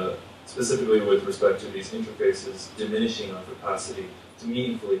 And specifically with respect to these interfaces diminishing our capacity to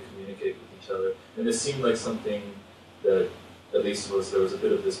meaningfully communicate with each other. And this seemed like something that at least there was a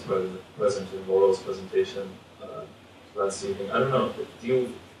bit of this present in Laurel's presentation last evening. I don't know,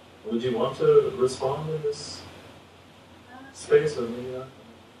 would you want to respond in this space or maybe not?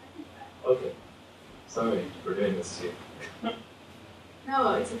 Okay. Sorry for doing this to you.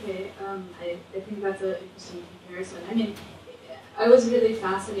 No, it's okay. I think that's an interesting comparison. I mean, I was really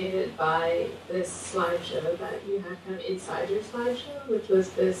fascinated by this slideshow that you had kind of inside your slideshow, which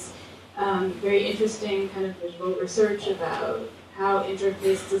was this very interesting kind of visual research about how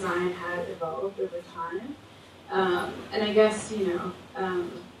interface design had evolved over time. And I guess,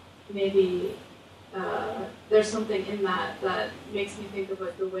 maybe there's something in that that makes me think of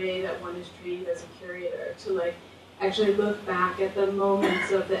like the way that one is trained as a curator to like actually look back at the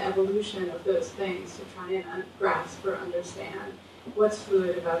moments of the evolution of those things to try and grasp or understand what's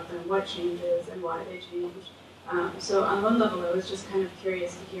fluid about them, what changes, and why they change. So on one level, I was just kind of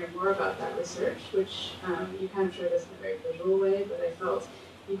curious to hear more about that research, which you kind of showed us in a very visual way, but I felt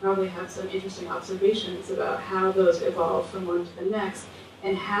you probably have some interesting observations about how those evolve from one to the next,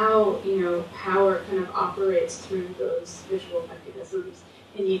 and how, you know, power kind of operates through those visual mechanisms.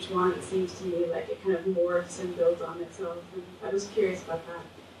 In each one, it seems to me like it kind of morphs and builds on itself, and I was curious about that.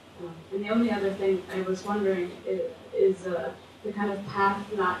 And the only other thing I was wondering is the kind of path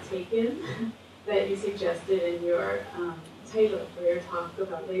not taken that you suggested in your title for your talk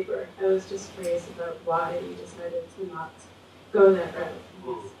about labor. I was just curious about why you decided to not go that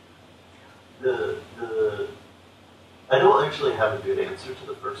route. I don't actually have a good answer to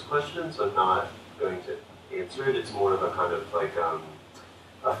the first question, so I'm not going to answer it. It's more of a kind of like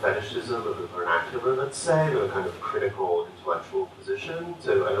a fetishism of the vernacular, let's say, or a kind of critical intellectual position.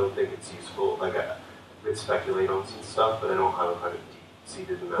 So I don't think it's useful. Like I could speculate on some stuff, but I don't have a kind of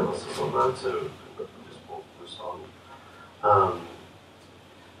deep-seated analysis on that, so I just won't respond.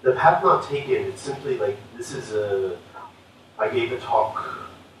 The path not taken, it's simply like, this is I gave a talk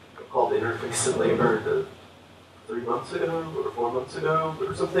called Interface and Labor 3 months ago, or 4 months ago,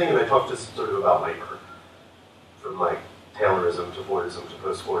 or something, and I talked just sort of about labor, from like Taylorism to Fordism to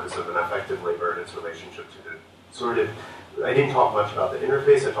post-Fordism, and affective labor and its relationship to the sort of, I didn't talk much about the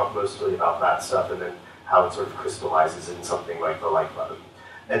interface, I talked mostly about that stuff, and then how it sort of crystallizes in something like the like button.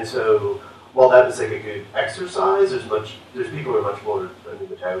 And so, while that is like a good exercise, there's people who are much more, I mean,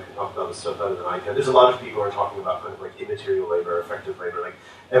 Mateo can talk about this stuff better than I can. There's a lot of people who are talking about kind of like immaterial labor, effective labor, like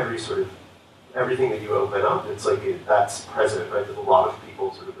everything that you open up, it's like that's present, right? There's a lot of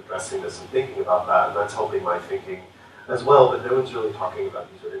people sort of addressing this and thinking about that, and that's helping my thinking as well, but no one's really talking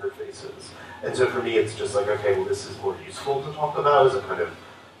about these sort of interfaces. And so for me, it's just like, okay, well, this is more useful to talk about as a kind of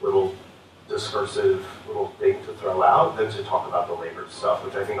little discursive little thing to throw out than to talk about the labor stuff,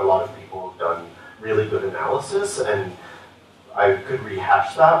 which I think a lot of people have done really good analysis, and I could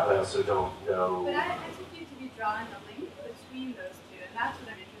rehash that, but I also don't know. But I took you to be drawing a link between those two, and that's what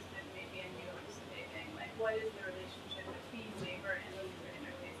I'm interested in maybe in you elucidating. Like, what is the relationship between labor and the user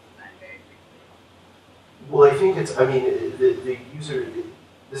interface design very briefly? Well, I think it's, I mean, the user,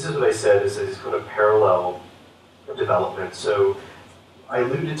 this is what I said, is it's kind of parallel development. So I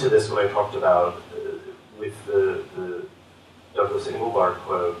alluded to this when I talked about, with the Douglas Engelbart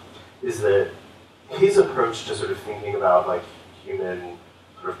quote, is that his approach to sort of thinking about like human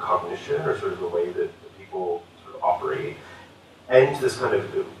sort of cognition, or sort of the way that people sort of operate, and this kind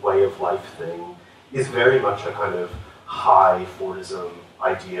of way of life thing, is very much a kind of high Fordism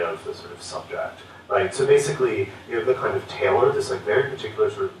idea of the sort of subject, right? So basically, you have the kind of Taylor, this like very particular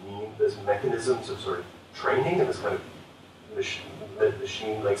sort of there's mechanisms of sort of training, and this kind of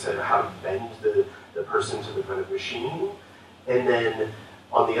machine, like said, how to bend the person to the kind of machine. And then,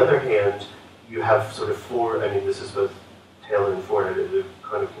 on the other hand, you have sort of Ford, I mean, this is both Taylor and Ford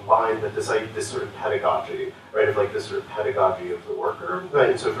kind of combined, but this sort of pedagogy, right, of like this sort of pedagogy of the worker, right?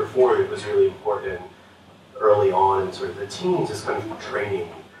 And so for Ford, it was really important early on in sort of the teens, this kind of training,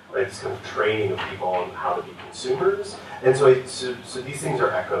 right, this kind of training of people on how to be consumers. And so these things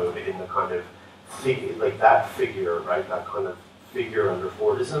are echoed in the kind of figure, like that figure, right, that kind of figure under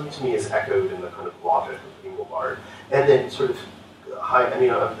Fordism, to me, is echoed in the kind of logic of Engelbart. And then sort of I mean,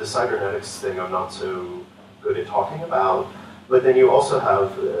 the cybernetics thing I'm not so good at talking about, but then you also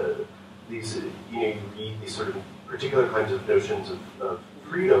have these, you know, you read these sort of particular kinds of notions of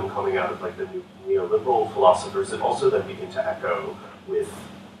freedom coming out of like the new neoliberal philosophers that also then begin to echo with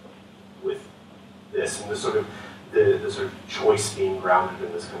this, and the sort of choice being grounded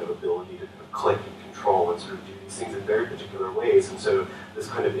in this kind of ability to kind of click and control and sort of do these things in very particular ways. And so this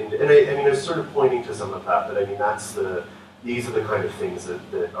kind of, and I mean, I was sort of pointing to some of that, but I mean, these are the kind of things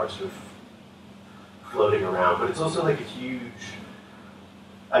that are sort of floating around. But it's also like a huge,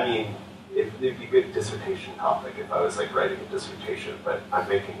 I mean, it'd be a good dissertation topic if I was like writing a dissertation, but I'm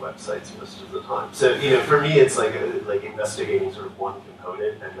making websites most of the time. So, you know, for me, it's like investigating sort of one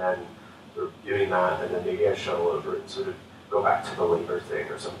component and then sort of doing that, and then maybe I shuttle over and sort of go back to the labor thing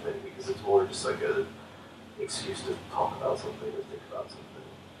or something, because it's more just like an excuse to talk about something or think about something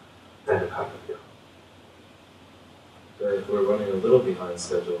than a kind of, yeah. Okay, we're running a little behind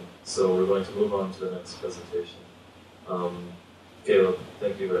schedule, so we're going to move on to the next presentation. Caleb,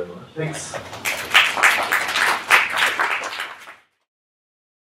 thank you very much. Thanks.